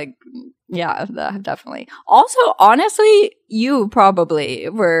things. Like, yeah, definitely. Also, honestly, you probably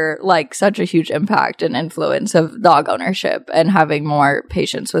were like such a huge impact and influence of dog ownership and having more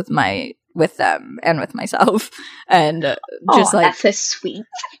patience with them and with myself, and just like that's so sweet.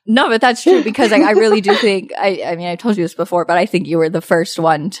 No, but that's true because like I really do think I mean I told you this before, but I think you were the first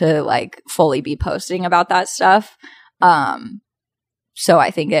one to like fully be posting about that stuff. So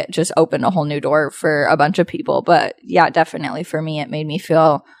I think it just opened a whole new door for a bunch of people. But yeah, definitely for me, it made me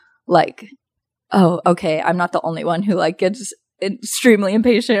feel like, oh, okay, I'm not the only one who like gets extremely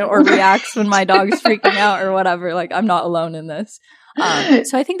impatient or reacts when my dog's freaking out or whatever. Like I'm not alone in this.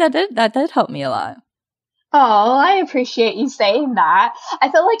 So I think that did help me a lot. Oh, I appreciate you saying that.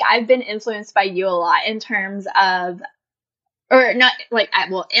 I feel like I've been influenced by you a lot in terms of or not like,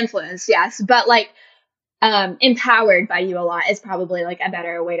 well, influenced, yes, but like, empowered by you a lot is probably like a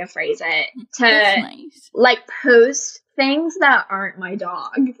better way to phrase it. To nice. Like post things that aren't my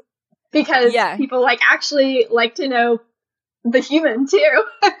dog, because people like actually like to know the human too.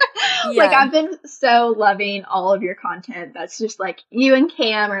 Like I've been so loving all of your content that's just like you and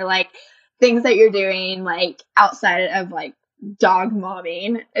Cam, or like things that you're doing like outside of like dog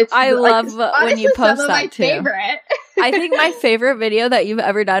momming. I love when you post that too. Favorite. I think my favorite video that you've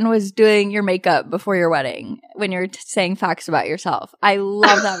ever done was doing your makeup before your wedding when you're saying facts about yourself. I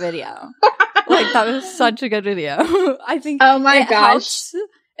love that video. Like that was such a good video. I think oh my gosh,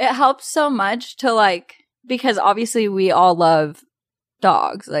 it helps so much to like, because obviously we all love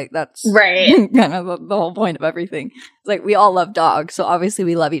dogs. Like that's right. kind of the whole point of everything. It's like we all love dogs, so obviously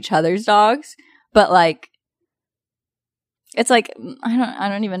we love each other's dogs. But like, it's like I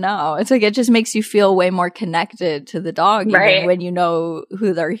don't even know. It's like it just makes you feel way more connected to the dog, even when you know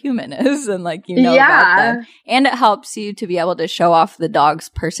who their human is and like you know about them. And it helps you to be able to show off the dog's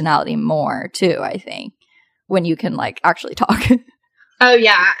personality more too. I think when you can like actually talk. Oh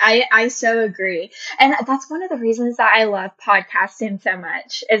yeah, I so agree. And that's one of the reasons that I love podcasting so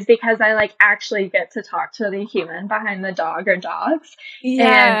much, is because I like actually get to talk to the human behind the dog or dogs.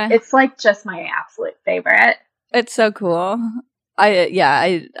 Yeah. And it's like just my absolute favorite. It's so cool.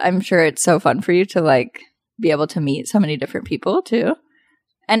 I'm sure it's so fun for you to like be able to meet so many different people too.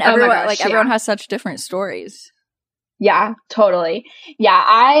 And everyone everyone has such different stories. Yeah, totally.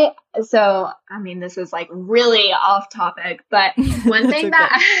 Yeah, this is like really off topic, but one thing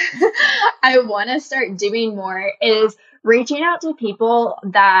that I want to start doing more is reaching out to people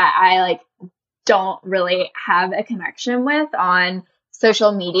that I like don't really have a connection with on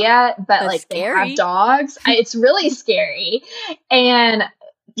social media, but that's like scary. They have dogs. It's really scary. And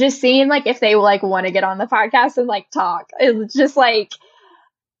just seeing like if they like want to get on the podcast and like talk. It's just like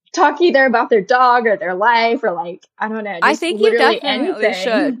talk either about their dog or their life or like, I don't know. I think you definitely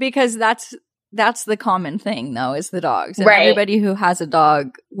should, because that's the common thing though, is the dogs. And everybody who has a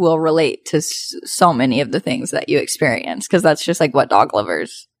dog will relate to so many of the things that you experience, because that's just like what dog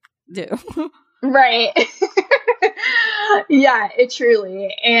lovers do. Right. Yeah, it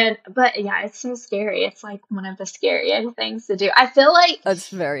truly. But yeah, it's so scary. It's like one of the scariest things to do. I feel like that's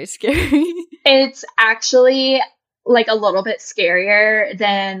very scary. It's actually like a little bit scarier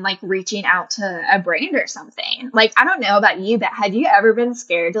than like reaching out to a brand or something. Like, I don't know about you, but have you ever been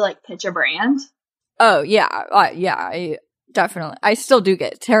scared to like pitch a brand? Oh yeah. Definitely. I still do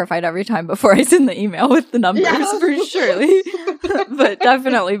get terrified every time before I send the email with the numbers, for surely. But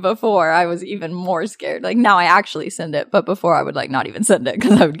definitely before, I was even more scared. Like now I actually send it, but before I would like not even send it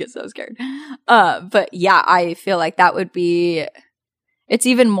because I would get so scared. But yeah, I feel like that would be, it's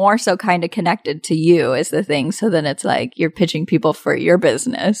even more so kind of connected to you is the thing. So then it's like you're pitching people for your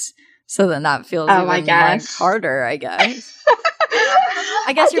business. So then that feels even like harder, I guess.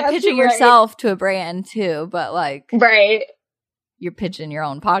 I guess you're pitching yourself to a brand too, but like you're pitching your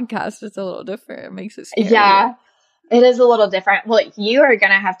own podcast. It's a little different. It makes it scary. Yeah, it is a little different. Well, you are going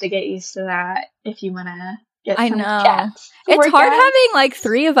to have to get used to that if you want to get some guests. It's hard having like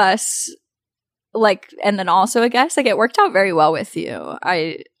three of us, like, and then also a guest. Like, it worked out very well with you.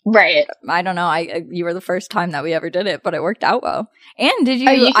 I don't know. You were the first time that we ever did it, but it worked out well. And did you?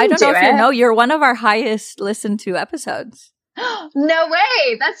 I don't know if you know, you're one of our highest listened to episodes. No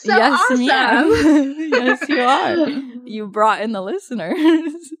way! That's so awesome. Yes, you are. You brought in the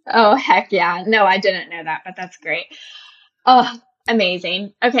listeners. Oh, heck yeah. No, I didn't know that, but that's great. Oh,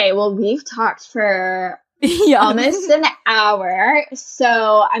 amazing. Okay, well, we've talked for almost an hour,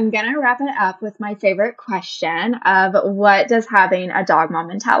 so I'm going to wrap it up with my favorite question of what does having a dog mom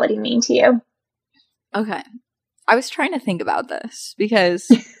mentality mean to you? Okay. I was trying to think about this because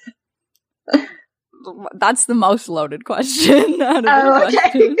that's the most loaded question out of the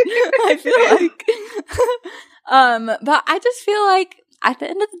question. I feel like. But I just feel like at the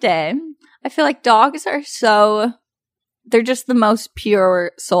end of the day, I feel like dogs are they're just the most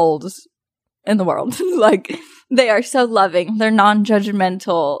pure souls in the world. Like, they are so loving. They're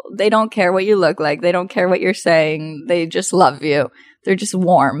non-judgmental. They don't care what you look like. They don't care what you're saying. They just love you. They're just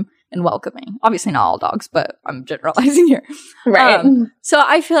warm and welcoming. Obviously not all dogs, but I'm generalizing here. Right. So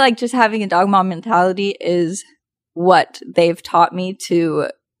I feel like just having a dog mom mentality is what they've taught me to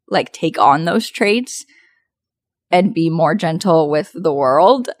like take on those traits and be more gentle with the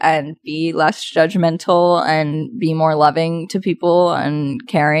world and be less judgmental and be more loving to people and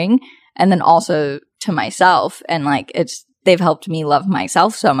caring. And then also to myself. And like they've helped me love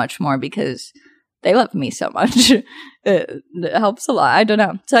myself so much more because they love me so much. It helps a lot. I don't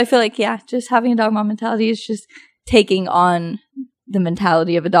know. So I feel like, just having a dog mom mentality is just taking on the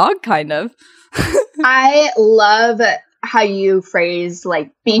mentality of a dog, kind of. I love how you phrase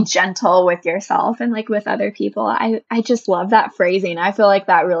like be gentle with yourself and like with other people. I just love that phrasing. I feel like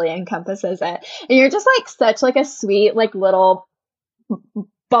that really encompasses it. And you're just like such like a sweet like little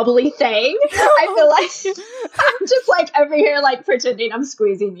bubbly thing. I feel like I'm just like over here like pretending I'm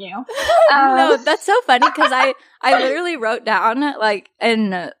squeezing you. No, that's so funny because I literally wrote down like,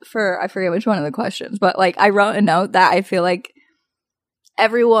 and I forget which one of the questions, but like I wrote a note that I feel like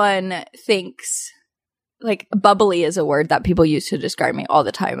everyone thinks like bubbly is a word that people use to describe me all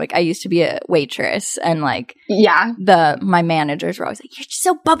the time. Like I used to be a waitress and like my managers were always like, you're just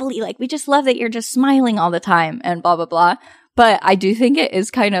so bubbly. Like we just love that you're just smiling all the time and blah, blah, blah. But I do think it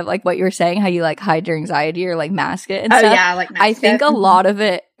is kind of like what you're saying, how you like hide your anxiety or like mask it and stuff. Yeah, like mask I think a lot of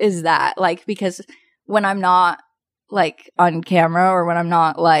it is that like, because when I'm not like on camera or when I'm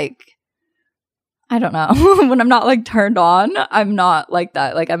not like, I don't know, when I'm not like turned on, I'm not like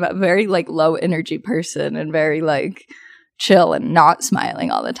that. Like I'm a very like low energy person and very like chill and not smiling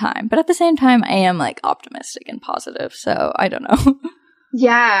all the time. But at the same time, I am like optimistic and positive. So I don't know.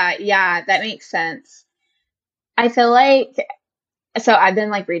 Yeah, that makes sense. I feel like, so I've been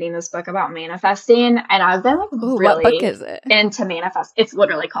like reading this book about manifesting and I've been like really what book is it? Into manifest. It's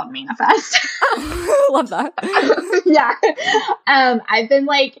literally called Manifest. Love that. Yeah. I've been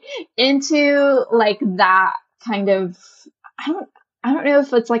like into like that kind of, I don't know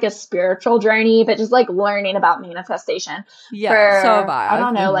if it's like a spiritual journey, but just like learning about manifestation. Yeah, so have I. I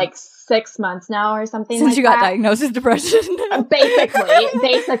don't know, like 6 months now or something since like you got diagnosed with depression.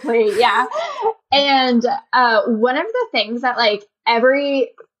 Basically, yeah. And one of the things that like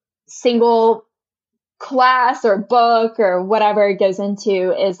every single class or book or whatever it goes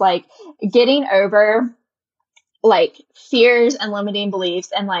into is like getting over like fears and limiting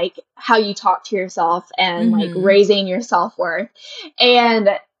beliefs and like how you talk to yourself and like raising your self-worth. And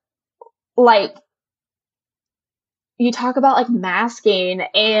like you talk about like masking,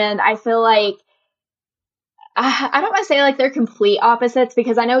 and I feel like I don't want to say like they're complete opposites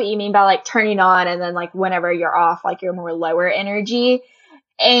because I know what you mean by like turning on and then like whenever you're off, like you're more lower energy.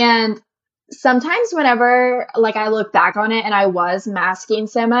 And sometimes whenever like I look back on it and I was masking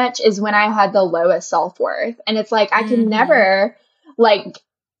so much is when I had the lowest self-worth. And it's like I could never like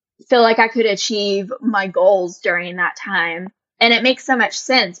feel like I could achieve my goals during that time. And it makes so much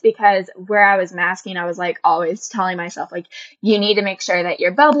sense because where I was masking, I was like always telling myself like, you need to make sure that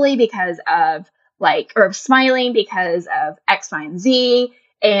you're bubbly because of like, or smiling because of X, Y, and Z.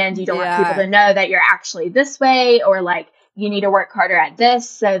 And you don't want people to know that you're actually this way, or like you need to work harder at this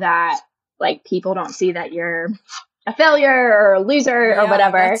so that like people don't see that you're a failure or a loser or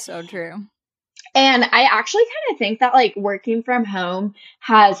whatever. That's so true. And I actually kind of think that like working from home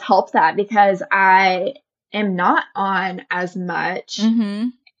has helped that because I am not on as much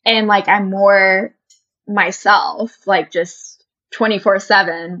and like I'm more myself, like just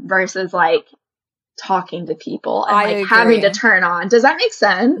 24/7 versus like talking to people and like having to turn on. Does that make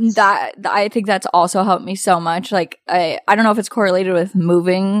sense? That I think that's also helped me so much. Like I don't know if it's correlated with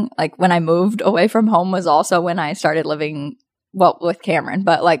moving. Like when I moved away from home was also when I started living with Cameron,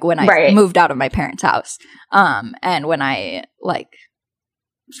 but like when I moved out of my parents' house. And when I like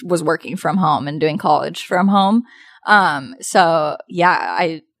was working from home and doing college from home. So yeah,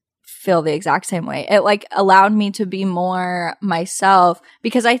 I feel the exact same way. It like allowed me to be more myself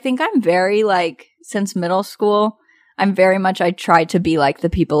because I think I'm very like, since middle school, I'm very much, I tried to be like the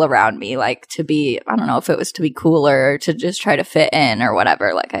people around me, like to be, I don't know if it was to be cooler or to just try to fit in or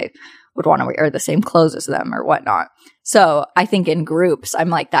whatever. Like I would want to wear the same clothes as them or whatnot. So I think in groups, I'm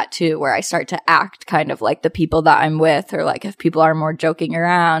like that too, where I start to act kind of like the people that I'm with, or like if people are more joking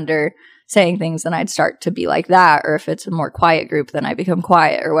around or saying things, then I'd start to be like that. Or if it's a more quiet group, then I become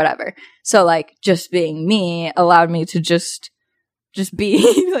quiet or whatever. So like just being me allowed me to just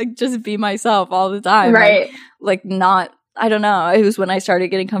be like, just be myself all the time. Right. Like not, I don't know. It was when I started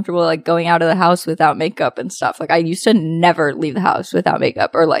getting comfortable like going out of the house without makeup and stuff. Like I used to never leave the house without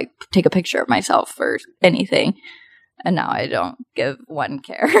makeup or like take a picture of myself or anything. And now I don't give one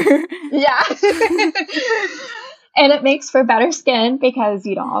care. Yeah. And it makes for better skin because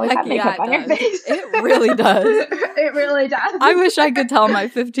you don't always have makeup on your face. It really does. It really does. I wish I could tell my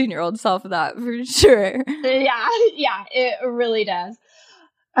 15-year-old self that for sure. Yeah, it really does.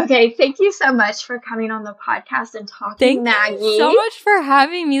 Okay, thank you so much for coming on the podcast and talking, Maggie. Thank you so much for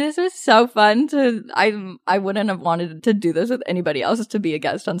having me. This was so fun. I wouldn't have wanted to do this with anybody else, to be a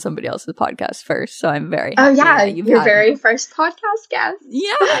guest on somebody else's podcast first. So I'm very happy. Oh yeah, your very first podcast guest.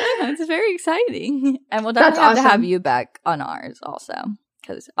 Yeah, it's very exciting. And we'll definitely have to have you back on ours also,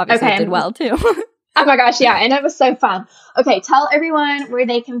 because obviously you did well too. Oh my gosh, yeah, and it was so fun. Okay, tell everyone where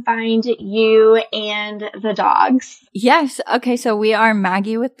they can find you and the dogs. Yes, okay, so we are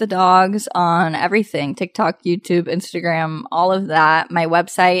Maggie with the Dogs on everything, TikTok, YouTube, Instagram, all of that. My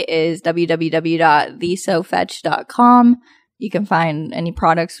website is www.thesofetch.com. You can find any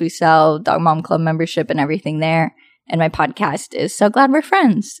products we sell, Dog Mom Club membership, and everything there. And my podcast is So Glad We're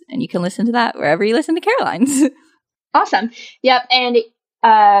Friends, and you can listen to that wherever you listen to Caroline's. Awesome. Yep, and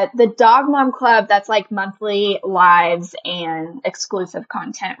the Dog Mom Club, that's like monthly lives and exclusive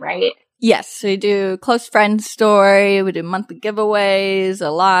content, right? Yes, we do close friend story, we do monthly giveaways, a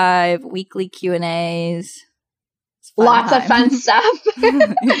live, weekly Q&As. Lots of fun stuff.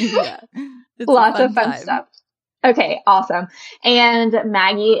 Yeah, lots of fun stuff. Okay, awesome. And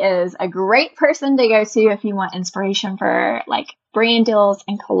Maggie is a great person to go to if you want inspiration for like brand deals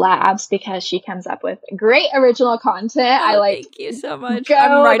and collabs, because she comes up with great original content. Thank you so much.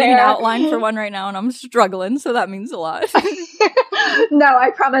 I'm writing an outline for one right now and I'm struggling, so that means a lot. No,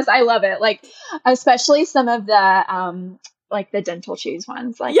 I promise, I love it. Like, especially some of the like the dental chews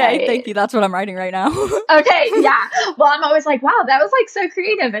ones. Like, thank you. That's what I'm writing right now. Okay, yeah. Well, I'm always like, wow, that was like so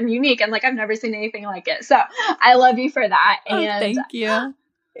creative and unique, and like I've never seen anything like it. So I love you for that. And thank you.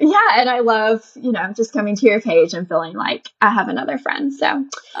 Yeah, and I love, just coming to your page and feeling like I have another friend. So.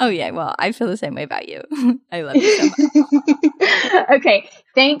 Oh yeah, well, I feel the same way about you. I love you so much. Okay,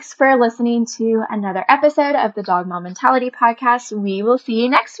 thanks for listening to another episode of the Dog Mom Mentality Podcast. We will see you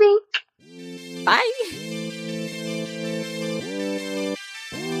next week. Bye.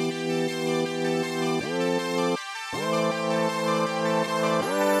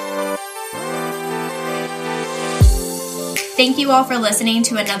 Thank you all for listening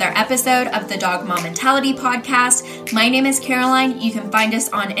to another episode of the Dog Mom Mentality Podcast. My name is Caroline. You can find us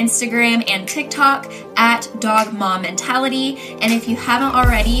on Instagram and TikTok at Dog Mom Mentality. And if you haven't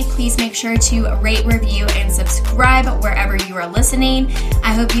already, please make sure to rate, review, and subscribe wherever you are listening.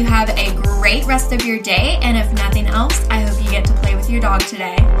 I hope you have a great rest of your day. And if nothing else, I hope you get to play with your dog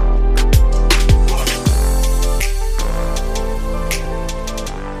today.